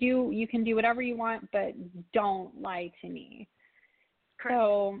you can do whatever you want, but don't lie to me. Correct.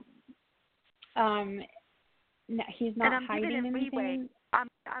 So he's not hiding anything. Leeway.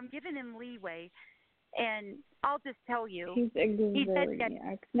 I'm giving him leeway, and I'll just tell you. He said he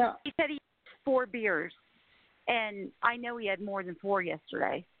said he had 4 beers, and I know he had more than 4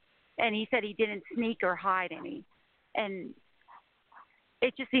 yesterday. And he said he didn't sneak or hide any, and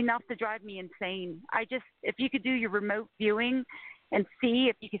it's just enough to drive me insane. If you could do your remote viewing and see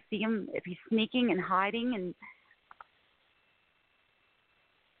if you could see him, if he's sneaking and hiding. And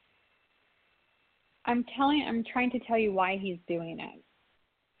I'm trying to tell you why he's doing it.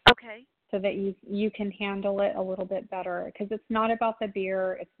 Okay. So that you can handle it a little bit better, because it's not about the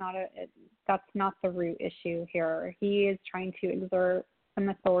beer. That's not the root issue here. He is trying to exert some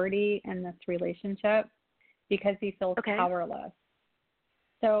authority in this relationship because he feels powerless.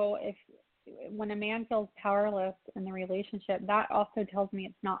 So when a man feels powerless in the relationship, that also tells me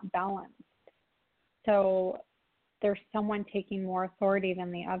it's not balanced. So there's someone taking more authority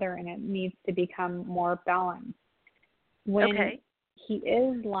than the other, and it needs to become more balanced. When he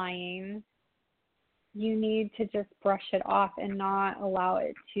is lying, you need to just brush it off and not allow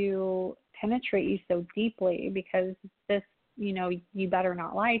it to penetrate you so deeply, because this, you better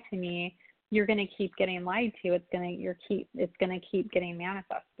not lie to me. You're going to keep getting lied to. It's going to keep getting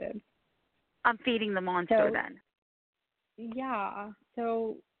manifested. I'm feeding the monster then. Yeah.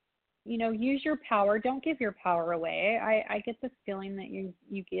 So, use your power. Don't give your power away. I get this feeling that you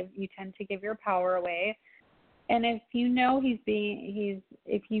tend to give your power away. And if you know he's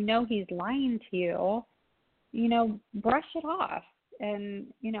lying to you, brush it off. And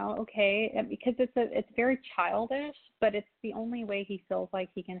because it's very childish, but it's the only way he feels like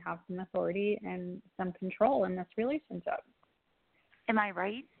he can have some authority and some control in this relationship. Am I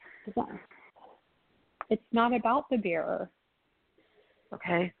right? It's not about the beer.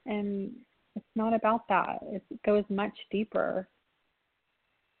 Okay. And it's not about that. It goes much deeper.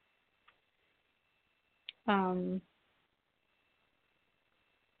 So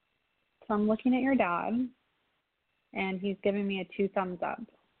I'm looking at your dad, and he's giving me a 2 thumbs up,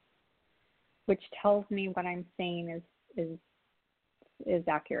 which tells me what I'm saying is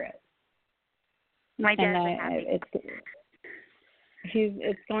accurate. My dad's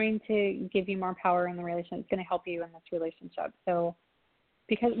it's going to give you more power in the relationship. It's going to help you in this relationship. So,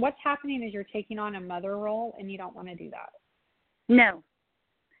 because what's happening is you're taking on a mother role, and you don't want to do that. No.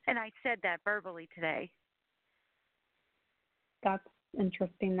 And I said that verbally today. That's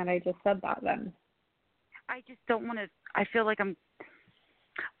interesting that I just said that then. I just don't want to. I feel like I'm.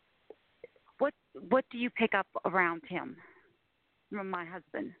 What do you pick up around him from my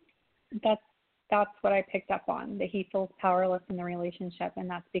husband? That's what I picked up on, that he feels powerless in the relationship, and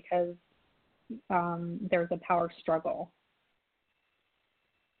that's because there's a power struggle.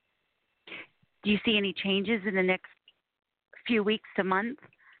 Do you see any changes in the next few weeks to months?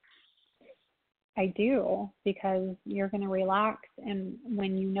 I do, because you're going to relax, and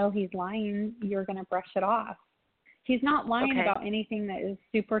when you know he's lying, you're going to brush it off. He's not lying about anything that is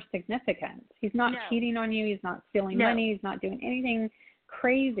super significant. He's not cheating on you. He's not stealing money. He's not doing anything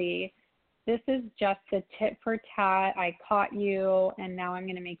crazy. This is just a tit for tat. I caught you, and now I'm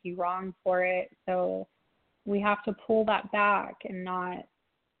going to make you wrong for it. So we have to pull that back and not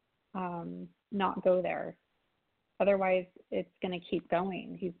go there. Otherwise, it's going to keep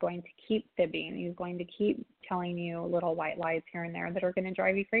going. He's going to keep fibbing. He's going to keep telling you little white lies here and there that are going to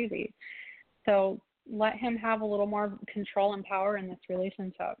drive you crazy. So let him have a little more control and power in this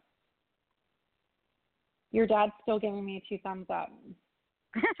relationship. Your dad's still giving me 2 thumbs up.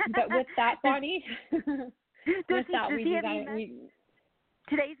 But with that, Bonnie,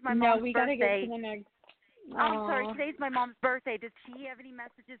 Today's my mom's birthday. No, we got to get to the next. I'm sorry, today's my mom's birthday. Does she have any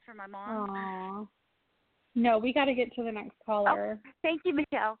messages for my mom? Aww. No, we got to get to the next caller. Oh, thank you,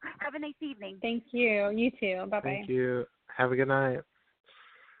 Michelle. Have a nice evening. Thank you. You too. Bye-bye. Thank you. Have a good night.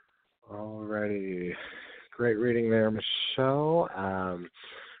 Alrighty. Great reading there, Michelle.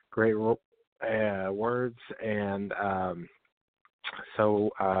 Great words. And so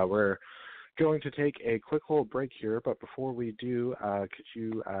we're going to take a quick little break here. But before we do, could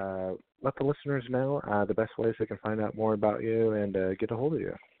you let the listeners know the best ways they can find out more about you and get a hold of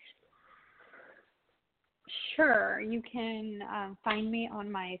you? Sure. You can find me on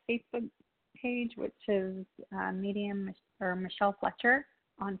my Facebook page, which is Michele Fletcher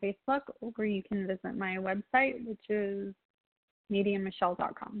on Facebook, or you can visit my website, which is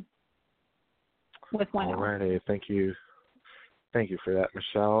mediummichelle.com with one L. Alrighty. Thank you. Thank you for that,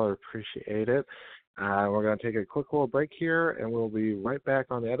 Michelle. I appreciate it. We're going to take a quick little break here, and we'll be right back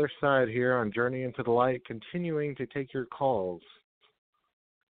on the other side here on Journey into the Light, continuing to take your calls.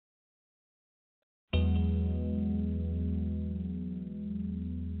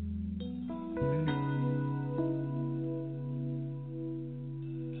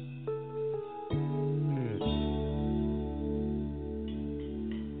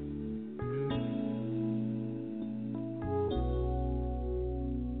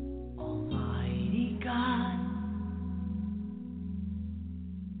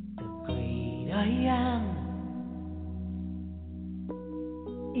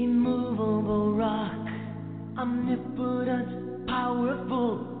 Immovable rock, omnipotent,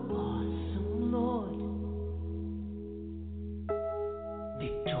 powerful, awesome Lord,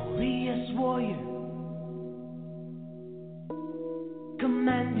 victorious warrior,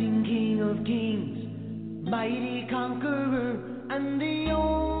 commanding King of kings, mighty conqueror, and the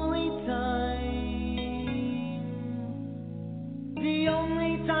only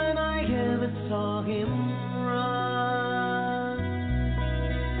time I ever saw him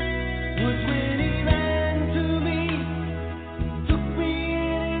was when he ran to me, took me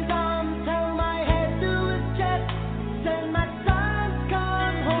in his arms, held my head to his chest, said, "My son,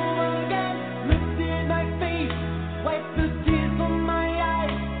 come home again," lifted my face, wiped the tears from my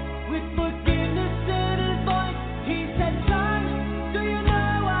eyes, with forgiveness in his voice, he said, "Son, do you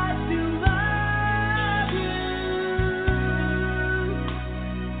know I do love you?"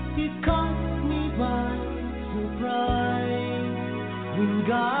 It caught me by surprise when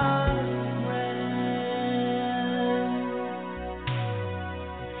God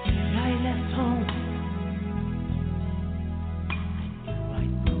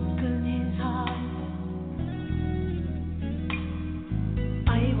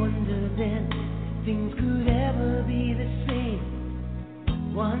things could ever be the same.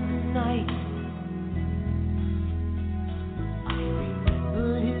 One night I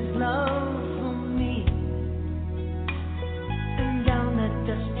remembered his love for me.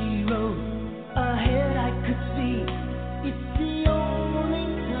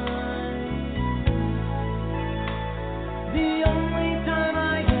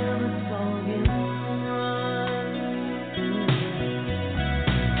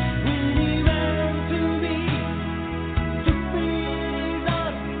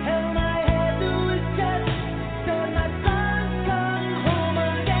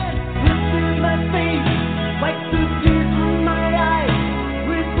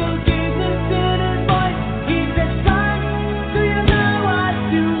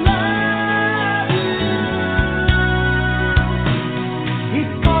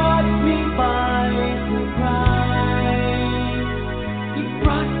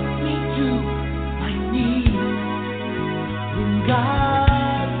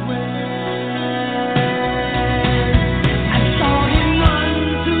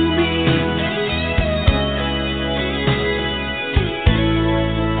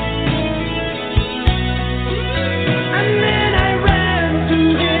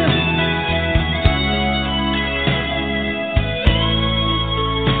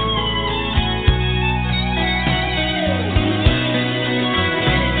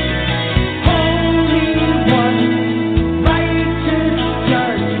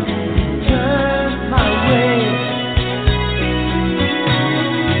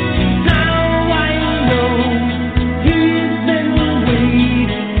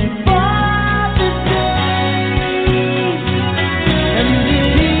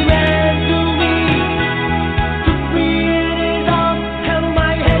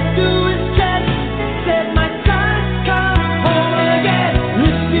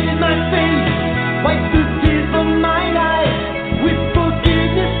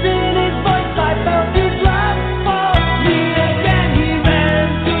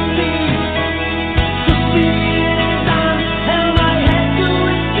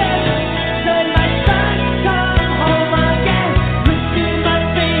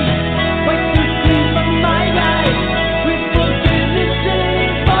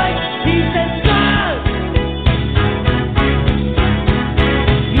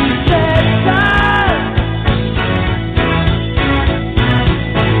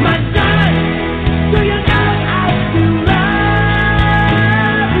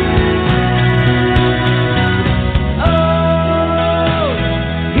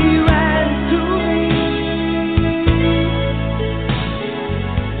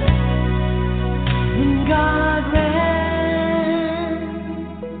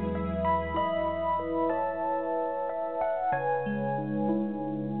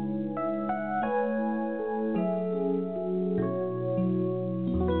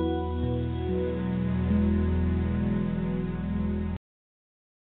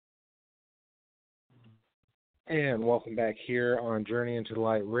 And welcome back here on Journey into the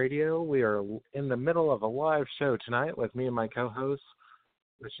Light Radio. We are in the middle of a live show tonight with me and my co-host,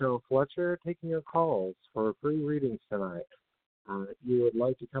 Michele Fletcher, taking your calls for free readings tonight. If you would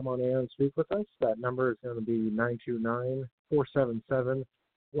like to come on air and speak with us, that number is going to be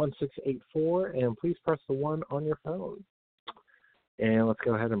 929-477-1684, and please press the 1 on your phone. And let's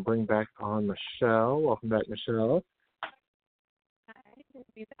go ahead and bring back on Michele. Welcome back, Michele. Hi, good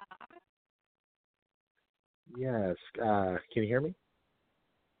to be back. Yes. Can you hear me?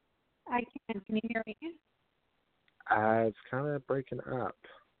 I can. Can you hear me? It's kind of breaking up.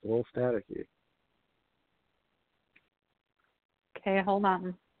 A little staticky. Okay, hold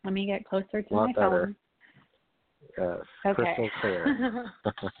on. Let me get closer to my phone. Yes. Okay. Crystal clear.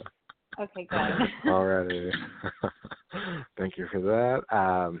 Okay, good. Alrighty. Thank you for that.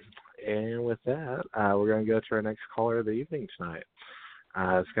 And with that, we're going to go to our next caller of the evening tonight.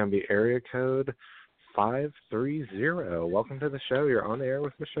 It's going to be area code 530. Welcome to the show. You're on the air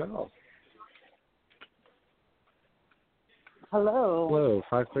with Michele. Hello. Hello,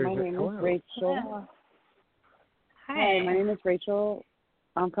 530. My name is Rachel. Hello. Hi, my name is Rachel.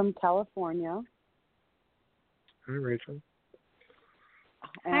 I'm from California. Hi, Rachel.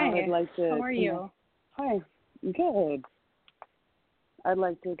 And Hi. I'd like to How are you? Hi. Good. I'd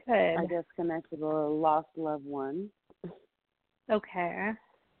like to, I guess, connect with a lost loved one. Okay.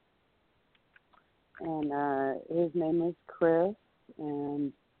 And his name is Chris,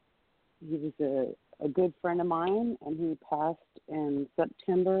 and he was a good friend of mine, and he passed in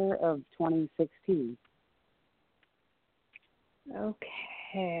September of 2016.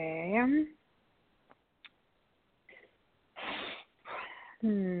 Okay.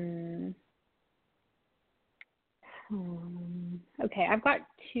 Okay, I've got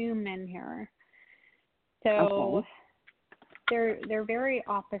two men here. So they're very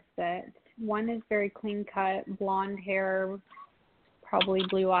opposite. One is very clean cut, blonde hair, probably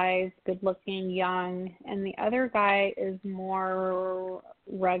blue eyes, good looking, young, and the other guy is more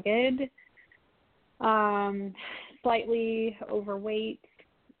rugged, slightly overweight.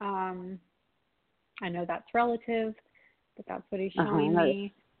 I know that's relative, but that's what he's showing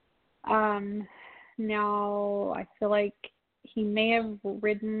me. Now, I feel like he may have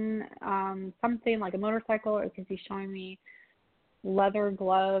ridden something like a motorcycle, or because he's showing me leather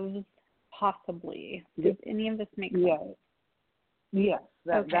gloves, possibly. Does any of this make sense? Yes,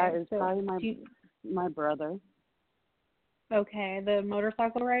 that is probably my brother. Okay, the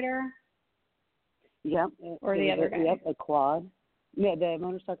motorcycle rider? Yep. Or the other guy? Yep, a quad. Yeah, the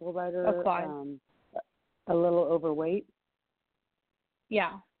motorcycle rider. A quad. A little overweight.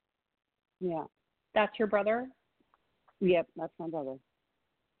 Yeah. Yeah. That's your brother? Yep, that's my brother.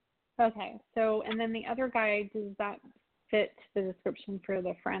 Okay, so, and then the other guy, does that fit the description for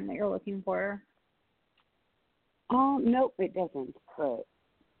the friend that you're looking for? Nope, it doesn't. But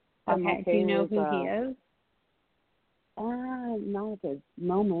okay, do you know who he is? Not at the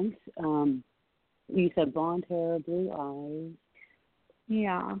moment. You said blonde hair, blue eyes.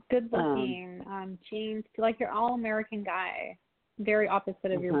 Yeah, good looking. Jeans, like your all-American guy. Very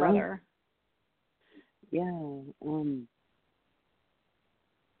opposite of your brother. Yeah.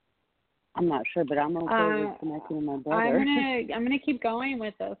 I'm not sure, but I'm okay with connecting with my brother. I'm gonna keep going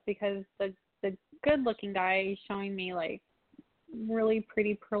with this because the good-looking guy is showing me like really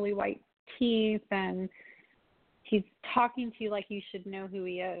pretty pearly white teeth, and he's talking to you like you should know who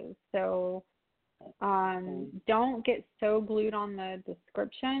he is. So don't get so glued on the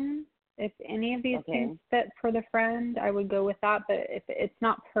description. If any of these things fit for the friend, I would go with that. But if it's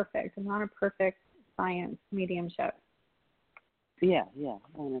not perfect, it's not a perfect science mediumship. Yeah,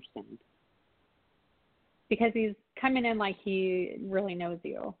 I understand. Because he's coming in like he really knows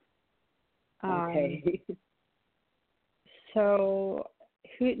you. Okay. So,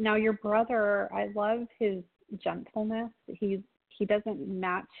 now your brother, I love his gentleness. He doesn't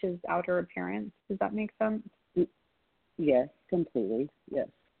match his outer appearance. Does that make sense? Yes, completely. Yes.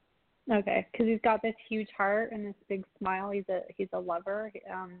 Okay, because he's got this huge heart and this big smile. He's a lover.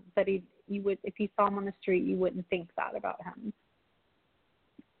 But you would, if you saw him on the street, you wouldn't think that about him.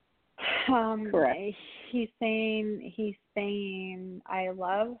 Correct. He's saying, I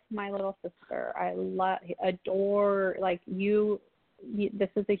love my little sister. Adore, like you. This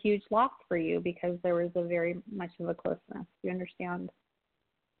is a huge loss for you because there was a very much of a closeness. You understand?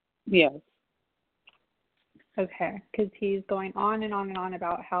 Yes. Okay, because he's going on and on and on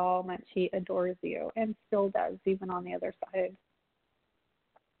about how much he adores you and still does, even on the other side.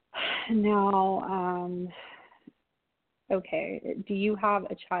 Now, okay, do you have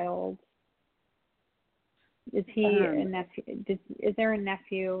a child? Is he a nephew? Is there a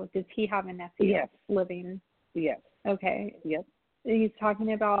nephew? Does he have a nephew living? Yes. Okay. Yep. He's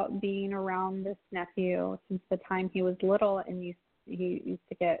talking about being around this nephew since the time he was little, and he used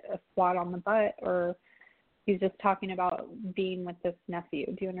to get a swat on the butt, or he's just talking about being with this nephew.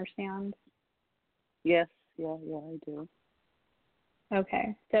 Do you understand? Yes. Yeah, I do.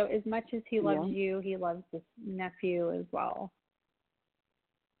 Okay. So as much as he loves you, he loves this nephew as well.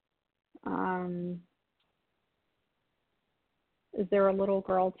 Is there a little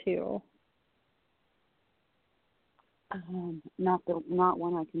girl too? Not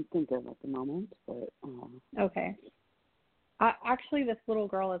one I can think of at the moment, but okay. Actually, this little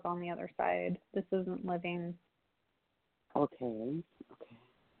girl is on the other side. This isn't living. Okay.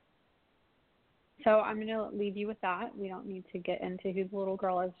 So I'm going to leave you with that. We don't need to get into who the little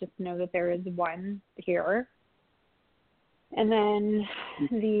girl is. Just know that there is one here. And then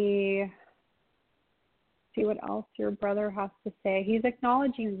see what else your brother has to say. He's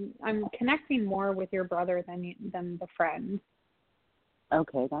acknowledging. I'm connecting more with your brother than the friend.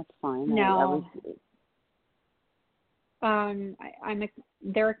 Okay, that's fine. Now,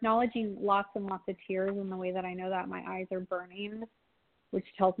 they're acknowledging lots and lots of tears, and the way that I know that, my eyes are burning,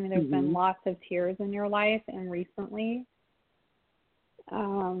 which tells me there's been lots of tears in your life and recently.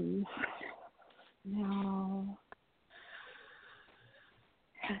 No.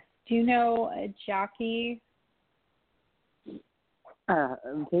 Do you know Jackie?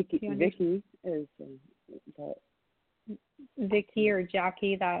 Vicky is Vicky or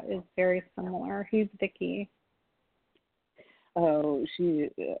Jackie, that is very similar. Who's Vicky? Oh, she's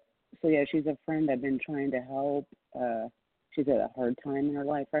a friend I've been trying to help. She's at a hard time in her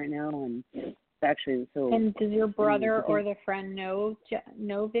life right now, and it's actually so. And does your brother or the friend know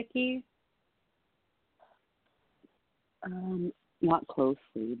Vicky? Not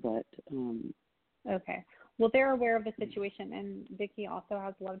closely, but. Okay. Well, they're aware of the situation, and Vicky also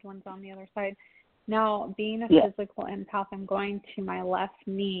has loved ones on the other side. Now, being a physical empath, I'm going to my left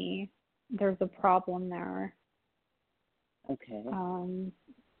knee. There's a problem there. Okay.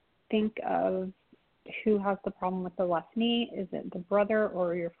 Think of who has the problem with the left knee. Is it the brother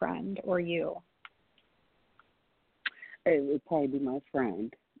or your friend or you? It would probably be my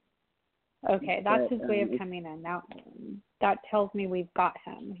friend. Okay, that's his way of coming in. Now, that tells me we've got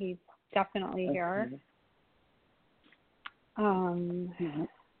him. He's definitely here. And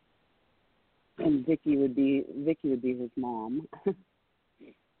Vicky would be his mom.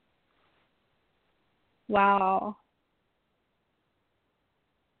 Wow.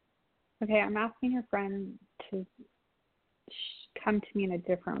 Okay, I'm asking your friend to come to me in a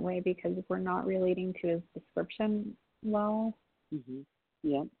different way because we're not relating to his description well. Mhm.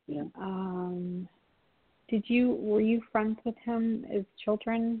 Yeah. Were you friends with him as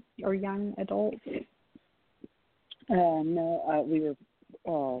children or young adults? No, we were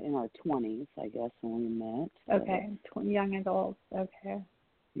in our 20s, I guess, when we met. Okay, young adults. Okay.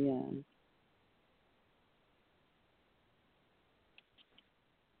 Yeah.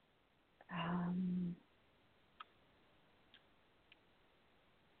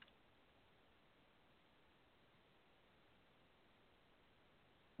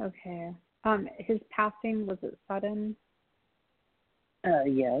 Okay. His passing, was it sudden?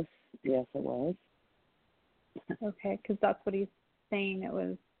 Yes, it was. Okay, because that's what he's saying. It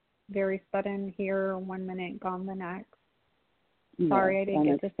was very sudden here, 1 minute, gone the next. Sorry I didn't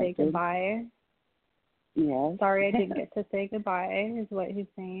get to say goodbye. Yes. Sorry I didn't get to say goodbye is what he's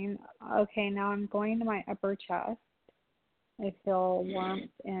saying. Okay, now I'm going to my upper chest. I feel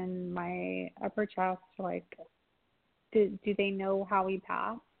warmth in my upper chest. Like, do they know how he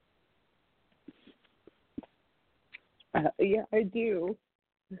passed? Yeah, I do.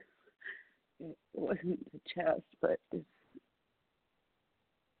 It wasn't the chest, but it's...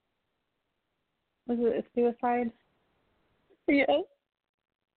 Was it a suicide? Yes.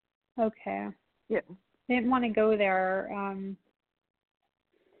 Okay. Yeah. I didn't want to go there.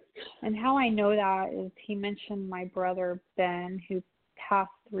 And how I know that is he mentioned my brother Ben, who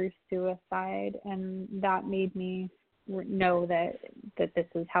passed through suicide, and that made me know that this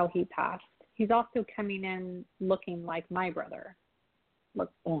is how he passed. He's also coming in looking like my brother.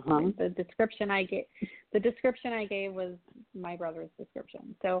 Look, the description I gave was my brother's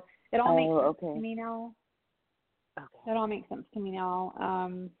description. So it all makes sense to me now. Okay. It all makes sense to me now.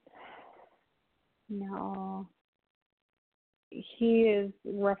 No. He is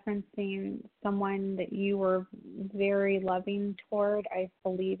referencing someone that you were very loving toward. I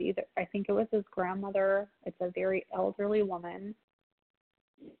think it was his grandmother. It's a very elderly woman.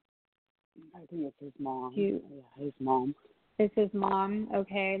 I think it's his mom. His mom. It's his mom,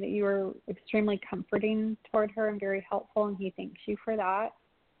 okay, that you were extremely comforting toward her and very helpful, and he thanks you for that.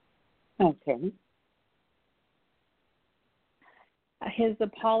 Okay. his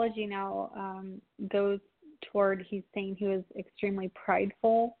apology now goes toward, he's saying he was extremely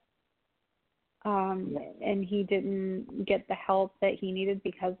prideful, and he didn't get the help that he needed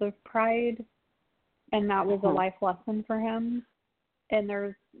because of pride, and that was a life lesson for him. And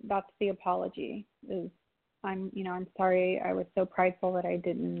that's the apology, is I'm sorry I was so prideful that I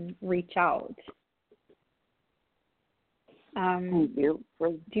didn't reach out. Thank you.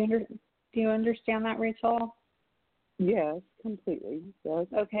 Do you understand that, Rachel? Yes, completely. Yes.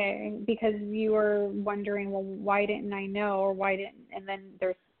 Okay, because you were wondering, well, why didn't I know, or and then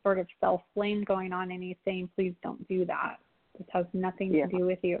there's sort of self-blame going on, and he's saying, please don't do that. This has nothing to do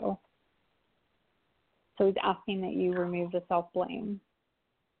with you. So he's asking that you remove the self-blame.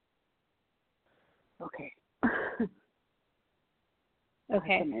 Okay.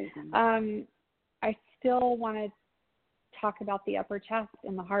 Okay. I still want to talk about the upper chest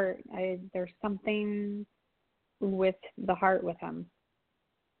and the heart. There's something with the heart with him.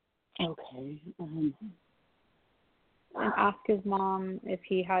 Okay. And ask his mom if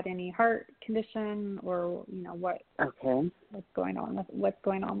he had any heart condition, or what's going on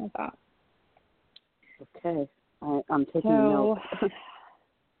with that. Okay. I'm taking notes.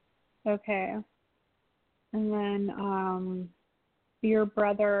 Okay. And then your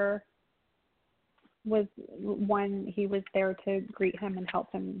brother was he was there to greet him and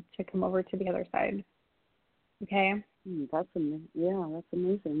help him to come over to the other side. Okay? That's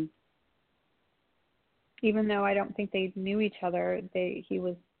amazing. Even though I don't think they knew each other, I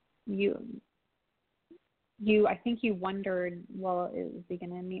think you wondered, well, is he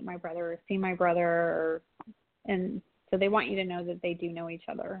going to meet my brother or see my brother? And so they want you to know that they do know each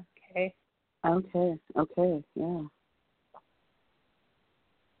other, okay? Okay, yeah.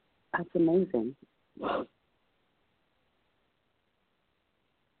 That's amazing.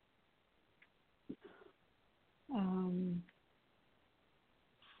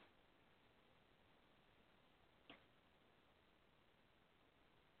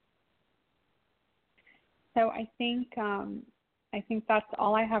 So I think that's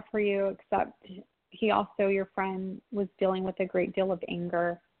all I have for you, except he also, your friend, was dealing with a great deal of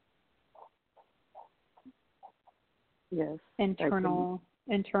anger. Yes. Internal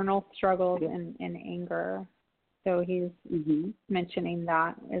struggles and anger. So he's mentioning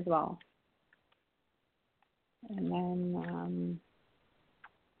that as well. And then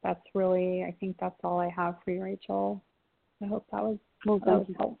I think that's all I have for you, Rachel. I hope that was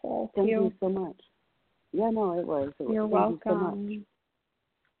helpful. Thank you so much. Yeah, no, it was. You're welcome. You so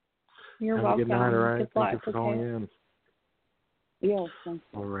You're Have welcome. A good night, all right? Good Thank luck, you for calling in. Yes, thank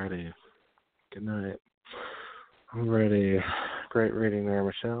you. Alrighty. Good night. Alrighty. Great reading there,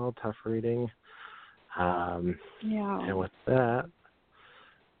 Michelle. Tough reading. And with that,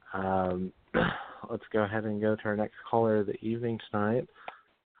 let's go ahead and go to our next caller of the evening tonight.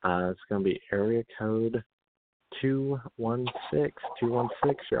 It's going to be area code 216.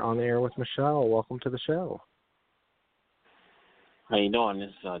 216, you're on the air with Michelle. Welcome to the show. How you doing? This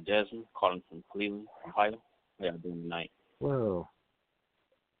is Desmond calling from Cleveland, Ohio. How y'all doing tonight? Hello.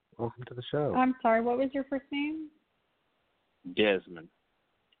 Welcome to the show. I'm sorry, what was your first name? Desmond.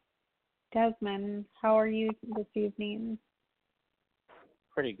 Desmond, how are you this evening?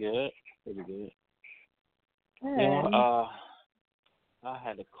 Pretty good. Good. Yeah, I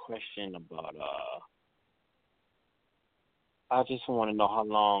had a question about I just want to know how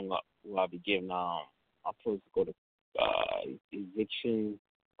long will I be given I'm supposed to go to eviction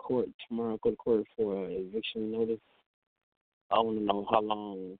court tomorrow, go to court for eviction notice. I want to know how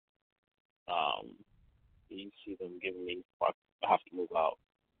long do you see them giving me before I have to move out.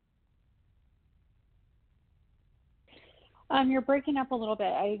 You're breaking up a little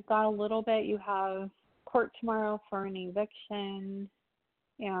bit. I got a little bit. You have court tomorrow for an eviction,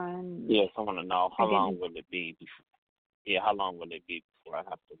 and yes, I want to know how long will it be before. Yeah, how long will it be before I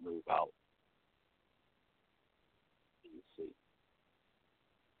have to move out? Let me see.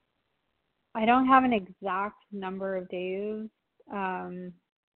 I don't have an exact number of days.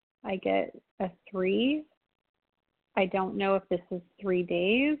 I get a 3. I don't know if this is 3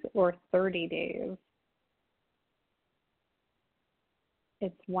 days or 30 days.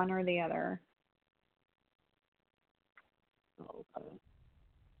 It's one or the other. Okay.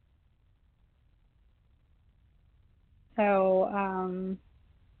 So,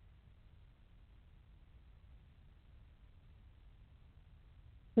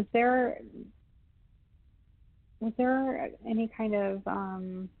 was there any kind of,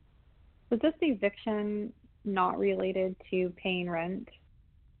 was this eviction not related to paying rent?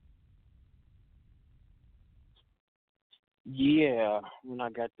 Yeah, when I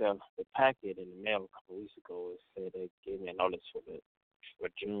got the packet in the mail a couple of weeks ago, it said they gave me a notice for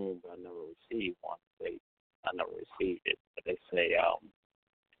June, but I never received one. I never received it, but they say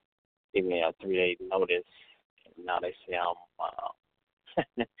give me a 3-day notice, and now they say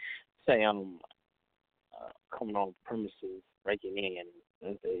I'm coming on premises breaking in.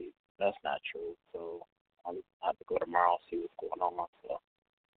 And that's not true, so I have to go tomorrow and see what's going on. So.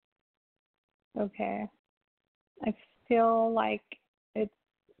 Okay. I feel like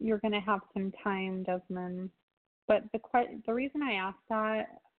you're going to have some time, Desmond. But the reason I asked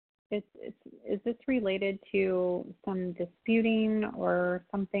that is this related to some disputing or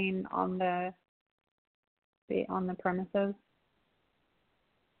something on the premises?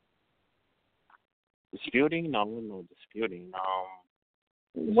 Disputing? No disputing.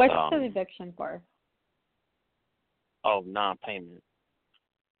 What's the eviction for? Oh, non-payment.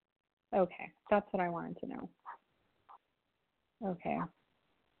 Okay, that's what I wanted to know. Okay.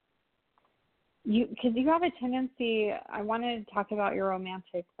 Because you have a tendency, I wanted to talk about your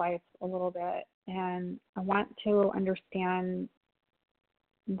romantic life a little bit, and I want to understand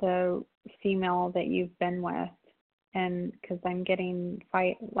the female that you've been with, and because I'm getting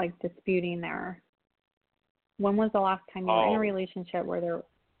disputing there. When was the last time you were in a relationship where there?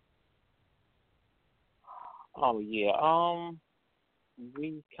 Oh yeah,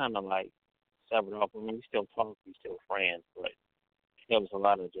 we kind of severed off. I mean, we still talk, we still friends, but there was a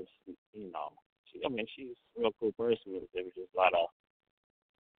lot of just, she's a real cool person, but there was just a lot of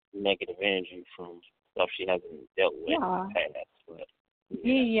negative energy from stuff she hasn't dealt with in the past. But,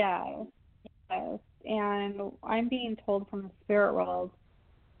 yeah. Yes. And I'm being told from the spirit world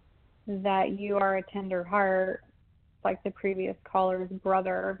that you are a tender heart, like the previous caller's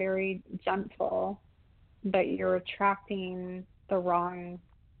brother, very gentle, but you're attracting the wrong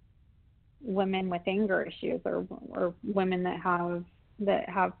women with anger issues or women that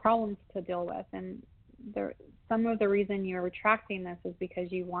have problems to deal with. And some of the reason you're attracting this is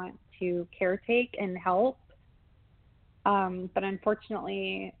because you want to caretake and help. But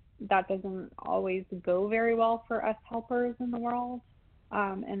unfortunately, that doesn't always go very well for us helpers in the world.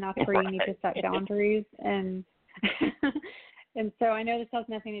 And that's where you need to set boundaries. And and so I know this has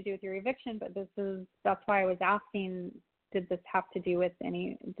nothing to do with your eviction, but that's why I was asking, did this have to do with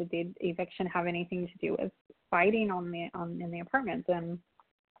did the eviction have anything to do with fighting in the apartments? And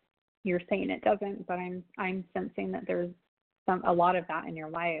you're saying it doesn't, but I'm sensing that there's a lot of that in your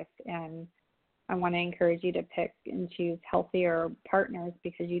life, and I want to encourage you to pick and choose healthier partners,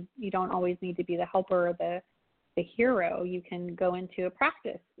 because you don't always need to be the helper or the hero. You can go into a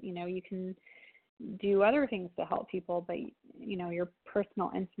practice, you can do other things to help people, but your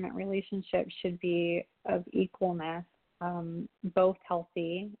personal intimate relationship should be of equalness, both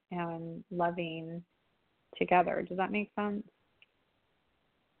healthy and loving together. Does that make sense?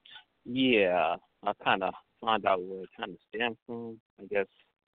 Yeah, I kind of find out where it kind of stems from. I guess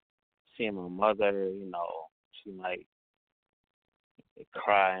seeing my mother, she might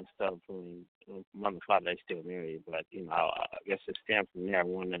cry and stuff. I mean, mother and father, they still married, but I guess it stems from there.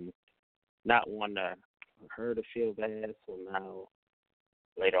 Not wanting her to feel bad. So now,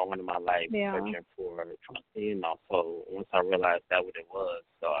 later on in my life, searching for, So once I realized that what it was,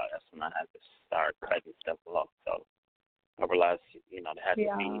 that's when I had to start cutting stuff off. So I realized, they had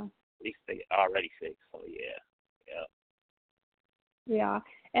to be at least they already fixed. So yeah. Yeah,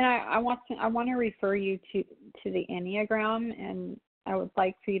 and I want to refer you to the Enneagram, and I would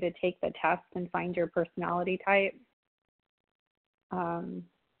like for you to take the test and find your personality type.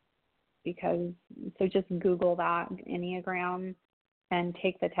 So just Google that, Enneagram, and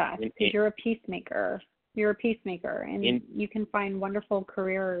take the test, because you're a peacemaker. You're a peacemaker, and you can find wonderful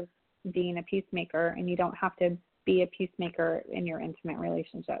careers being a peacemaker, and you don't have to be a peacemaker in your intimate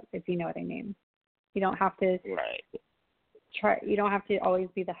relationship, if you know what I mean. You don't have to you don't have to always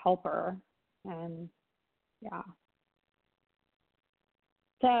be the helper, and yeah.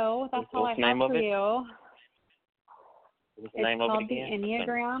 So that's all I have for you. What's the name of it again? It's called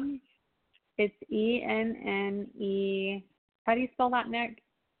the Enneagram. It's ENNE. How do you spell that, Nick?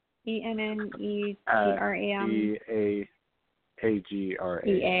 ENNEGRAM. EAGRA.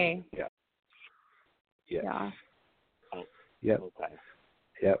 Yeah. Yes. Yeah. Yep. Okay.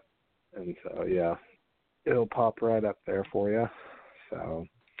 Yep. And so it'll pop right up there for you. So,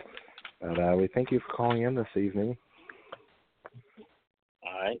 but we thank you for calling in this evening.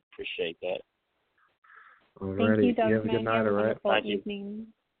 All right. Appreciate that. Alrighty. Thank you, Desmond. You have a good night, all right? Thank you.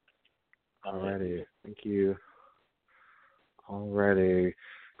 Alrighty. Thank you. Alrighty.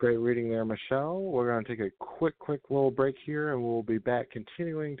 Great reading there, Michelle. We're going to take a quick little break here, and we'll be back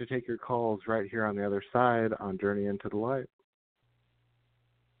continuing to take your calls right here on the other side on Journey into the Light.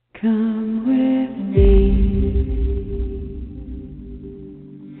 Come with me,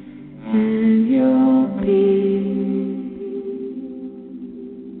 and you'll be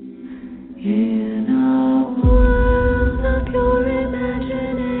in a world of your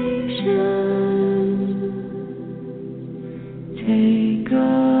imagination. Take a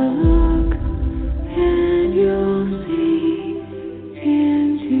look, and you'll see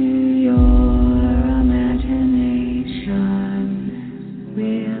into your imagination.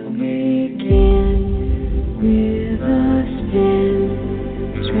 We'll begin with a spin,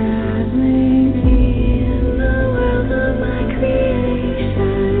 traveling in the world of my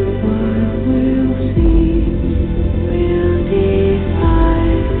creation. What we'll see will defy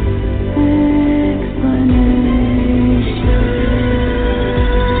explanation.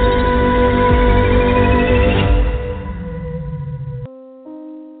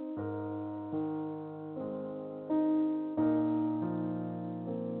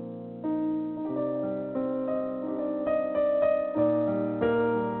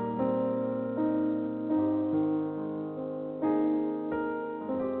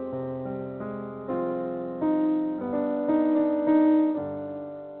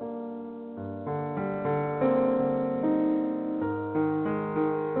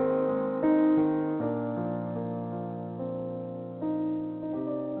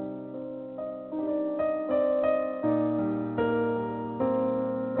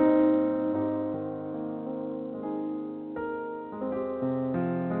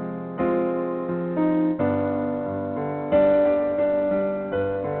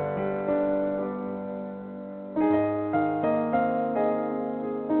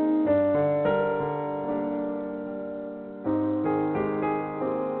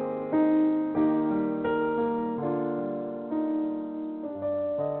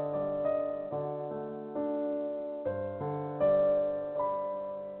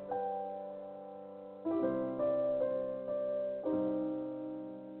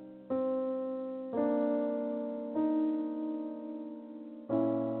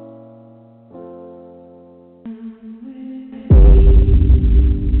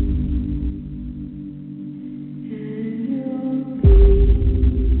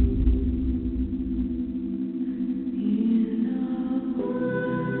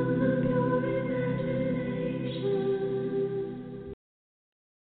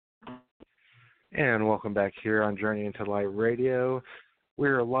 And welcome back here on Journey into Light Radio.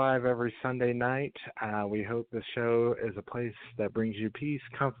 We're live every Sunday night. We hope this show is a place that brings you peace,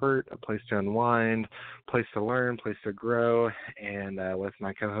 comfort, a place to unwind, a place to learn, a place to grow, and with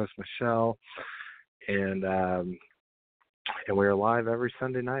my co-host Michelle. And we're live every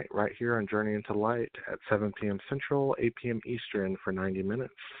Sunday night right here on Journey into Light at 7 p.m. Central, 8 p.m. Eastern for 90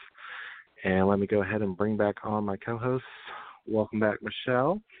 minutes. And let me go ahead and bring back on my co-hosts. Welcome back,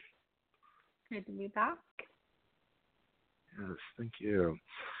 Michelle. Good to be back. Yes, thank you.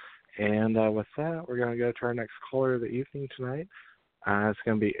 And with that, we're going to go to our next caller of the evening tonight. It's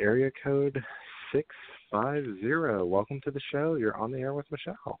going to be area code 650. Welcome to the show. You're on the air with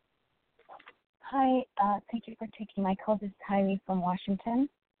Michelle. Hi, thank you for taking my call. This is Kylie from Washington.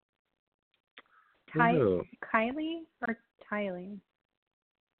 Hello. Kylie or Tylee?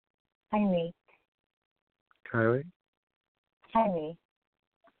 Kylie. Kylie? Kylie.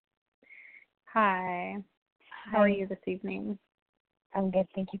 Hi. How are you this evening? I'm good.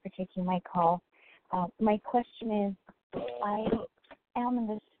 Thank you for taking my call. My question is, I am in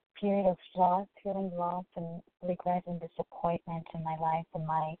this period of loss, feeling loss and regret and disappointment in my life and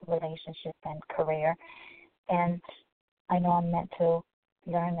my relationship and career. And I know I'm meant to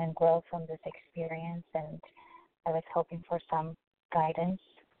learn and grow from this experience, and I was hoping for some guidance.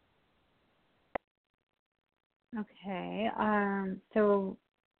 Okay. So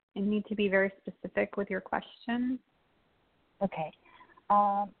you need to be very specific with your question. Okay.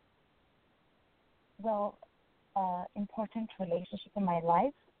 Important relationship in my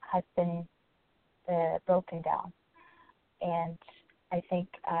life has been broken down. And I think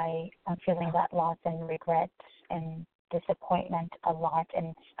I'm feeling that loss and regret and disappointment a lot, and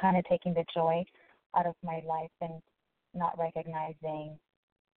it's kind of taking the joy out of my life and not recognizing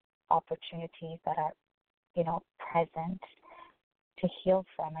opportunities that are, present to heal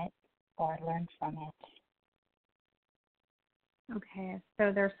from it or learn from it. Okay,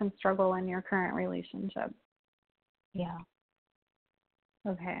 so there's some struggle in your current relationship. Yeah.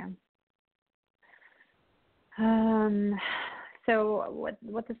 Okay. So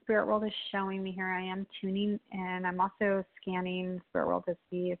what the spirit world is showing me here, I am tuning, and I'm also scanning spirit world to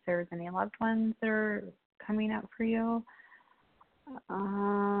see if there's any loved ones that are coming up for you.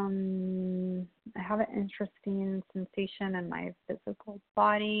 I have an interesting sensation in my physical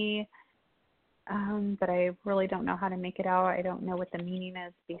body, but I really don't know how to make it out. I don't know what the meaning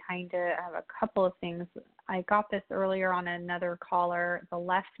is behind it. I have a couple of things. I got this earlier on another caller, the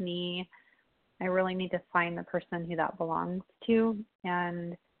left knee. I really need to find the person who that belongs to,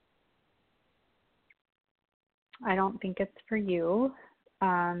 and I don't think it's for you.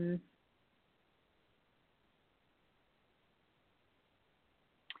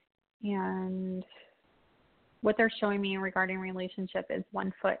 And what they're showing me regarding relationship is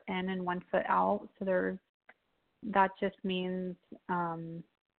 1 foot in and 1 foot out. So that just means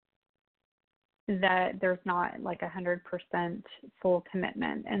that there's not like 100% full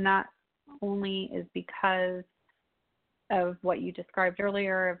commitment, and that only is because of what you described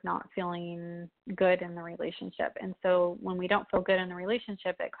earlier of not feeling good in the relationship. And so when we don't feel good in the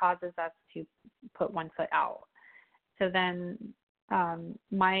relationship, it causes us to put 1 foot out. So then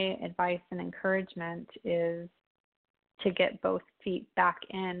my advice and encouragement is to get both feet back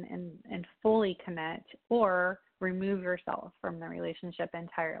in and fully commit, or remove yourself from the relationship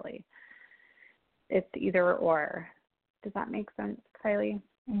entirely. It's either or. Does that make sense, Kylie?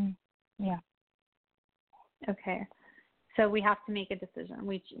 Yeah. Okay. So we have to make a decision.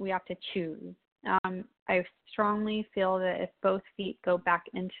 We have to choose. I strongly feel that if both feet go back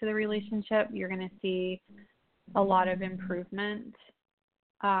into the relationship, you're going to see a lot of improvement.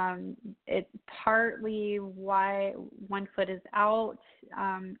 It's partly why 1 foot is out.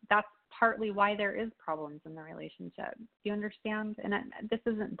 That's partly why there is problems in the relationship. Do you understand? And this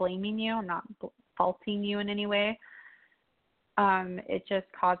isn't blaming you. I'm not faulting you in any way. It just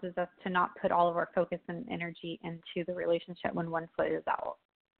causes us to not put all of our focus and energy into the relationship when 1 foot is out.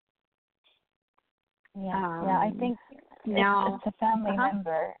 Yeah, I think it's a family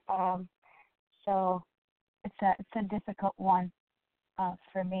member. So it's a difficult one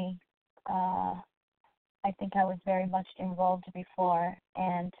for me. I think I was very much involved before,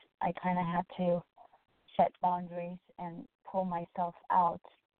 and I kind of had to set boundaries and pull myself out.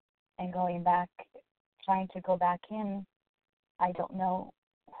 And trying to go back in, I don't know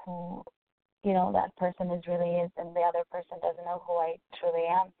who, that person really is, and the other person doesn't know who I truly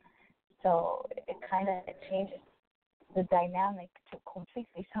am. So it kind of changes the dynamic to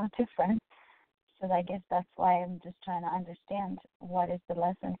completely sound different. So I guess that's why I'm just trying to understand what is the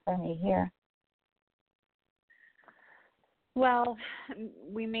lesson for me here. Well,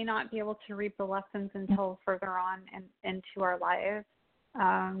 we may not be able to reap the lessons until further on into our lives.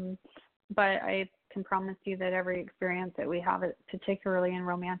 But I can promise you that every experience that we have, particularly in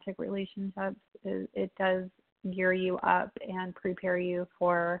romantic relationships, it does gear you up and prepare you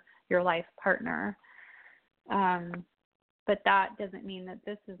for your life partner. But that doesn't mean that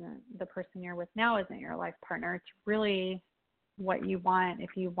this isn't the person you're with now isn't your life partner. It's really what you want.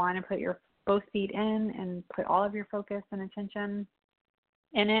 If you want to put your both feet in and put all of your focus and attention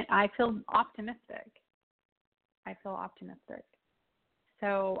in it, I feel optimistic.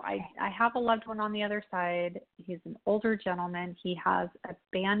 So I have a loved one on the other side. He's an older gentleman. He has a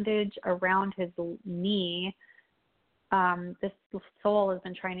bandage around his knee. This soul has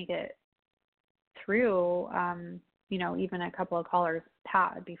been trying to get through, even a couple of callers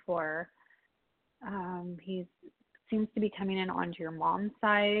before. He seems to be coming in onto your mom's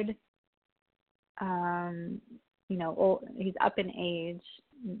side. He's up in age,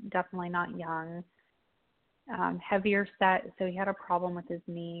 definitely not young. Heavier set, so he had a problem with his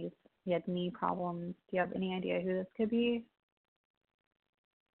knees. He had knee problems. Do you have any idea who this could be?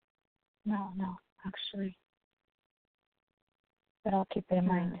 No, actually. But I'll keep it in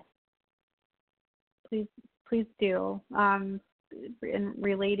mind. Please do. And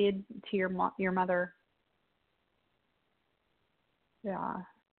related to your mother. Yeah.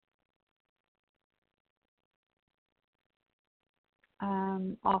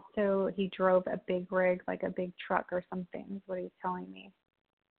 Also, he drove a big rig, like a big truck or something, is what he's telling me.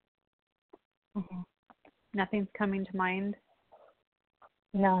 Mm-hmm. Nothing's coming to mind?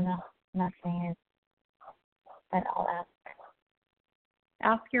 No, nothing is. But I'll ask.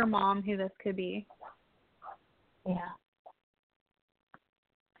 Ask your mom who this could be. Yeah.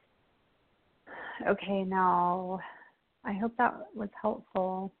 Okay, now, I hope that was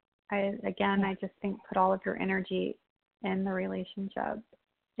helpful. I just think put all of your energy in the relationship.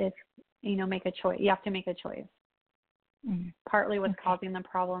 If make a choice, you have to make a choice. Mm-hmm. Partly what's causing the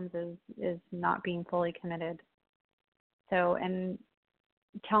problems is not being fully committed. So, and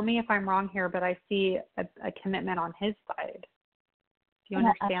tell me if I'm wrong here, but I see a commitment on his side. Do you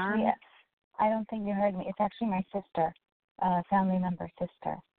understand? Actually, I don't think you heard me. It's actually my sister, family member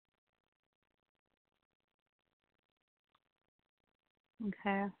sister.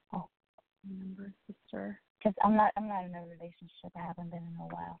 Okay. Oh, member sister. Because I'm not in a relationship. I haven't been in a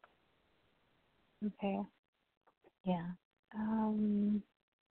while. Okay. Yeah.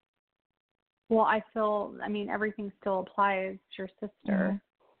 Well, I mean, everything still applies to your sister. Mm-hmm.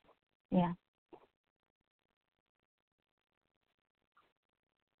 Yeah.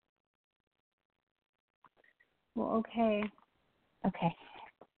 Well, okay. Okay.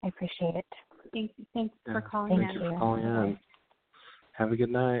 I appreciate it. Thanks for calling in. Thank you for calling in. Have a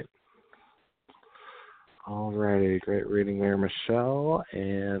good night. Alrighty, great reading there, Michelle,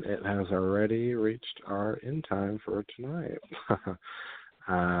 and it has already reached our end time for tonight.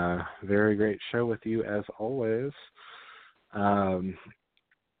 Very great show with you as always. And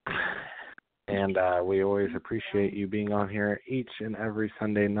we always appreciate you being on here each and every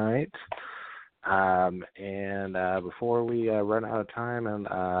Sunday night. And before we run out of time and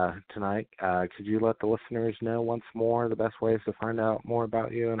tonight, could you let the listeners know once more the best ways to find out more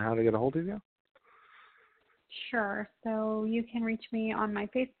about you and how to get a hold of you? Sure. So you can reach me on my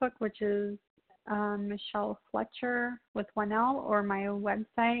Facebook, which is Michele Fletcher with 1 L, or my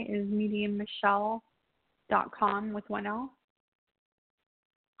website is mediummichelle.com with 1 L.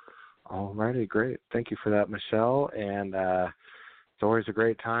 All righty, great. Thank you for that, Michelle. And it's always a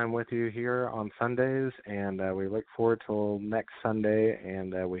great time with you here on Sundays, and we look forward till next Sunday,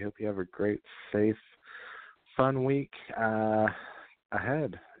 and we hope you have a great, safe, fun week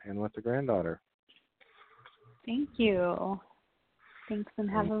ahead and with the granddaughter. Thank you. Thanks, and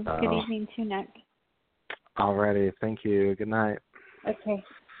have a good evening too, Nick. All righty, thank you. Good night. Okay.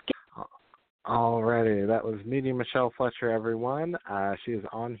 Alrighty, that was Medium Michele Fletcher, everyone. She is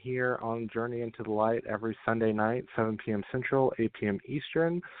on here on Journey into the Light every Sunday night, 7 p.m. Central, 8 p.m.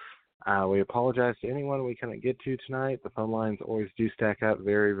 Eastern. We apologize to anyone we couldn't get to tonight. The phone lines always do stack up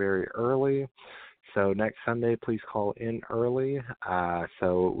very, very early. So next Sunday, please call in early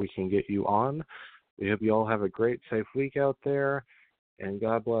so we can get you on. We hope you all have a great, safe week out there, and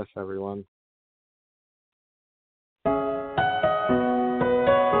God bless everyone.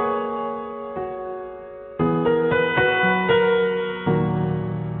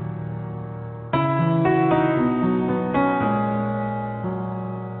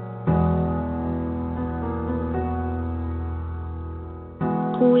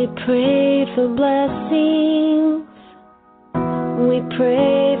 We prayed for blessings, we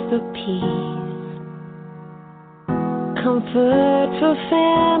prayed for peace, comfort for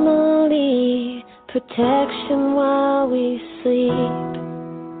family, protection while we sleep.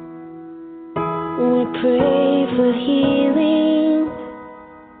 We pray for healing,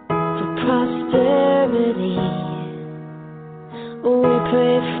 for prosperity. We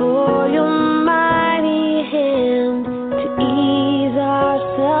pray for your mighty hand to ease our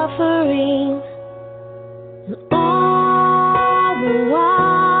suffering. And all the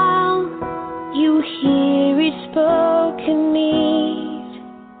while, you hear each spoken need.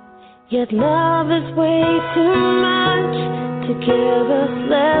 Yet love is way too much to give us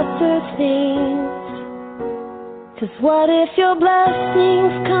lesser things. 'Cause what if your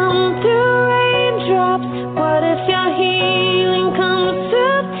blessings come through raindrops? What if your healing comes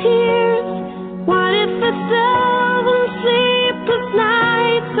through tears? What if it's 7 sleepless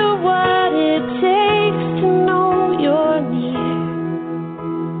nights, or what it takes to know you're near?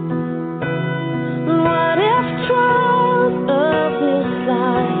 What if trials of this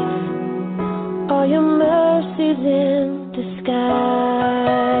life are your mercies in disguise?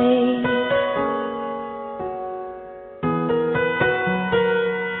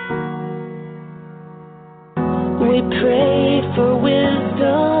 We prayed for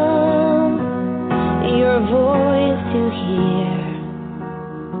wisdom, your voice to hear.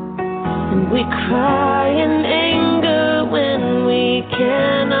 And we cry in anger when we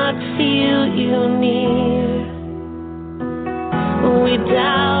cannot feel you near. We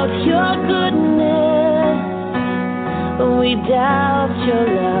doubt your goodness, we doubt your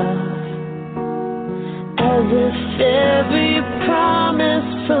love, as if every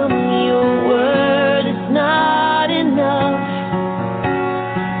promise from your word is not enough.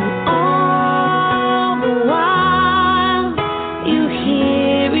 And all the while, you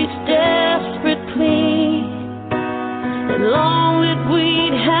hear each desperate plea, and long that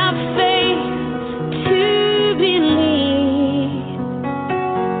we'd have faith to believe.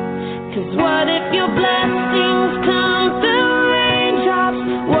 'Cause what if your blessings come through raindrops?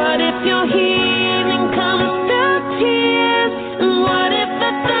 What if your healing comes through tears? And what if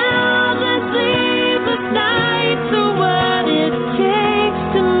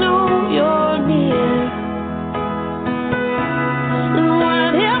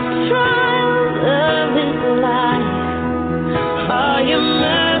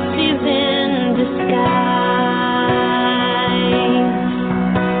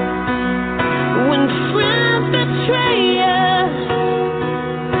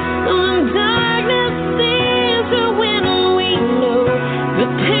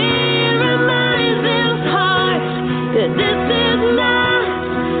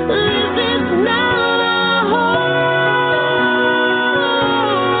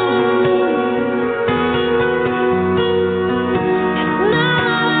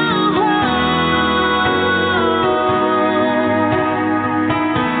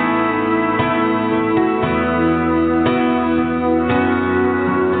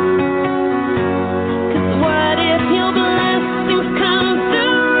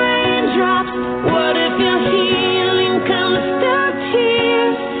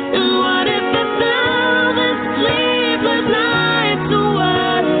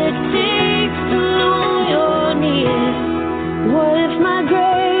my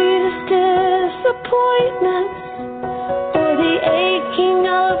greatest disappointments, or the aching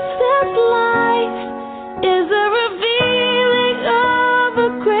of this life, is a revealing of a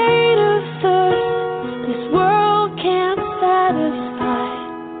greater thirst this world can't satisfy.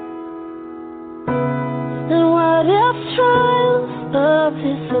 And what if trials of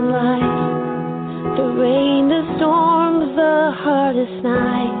this life, the rain, the storms, the hardest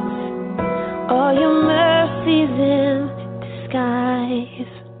nights, all your mercies in disguise?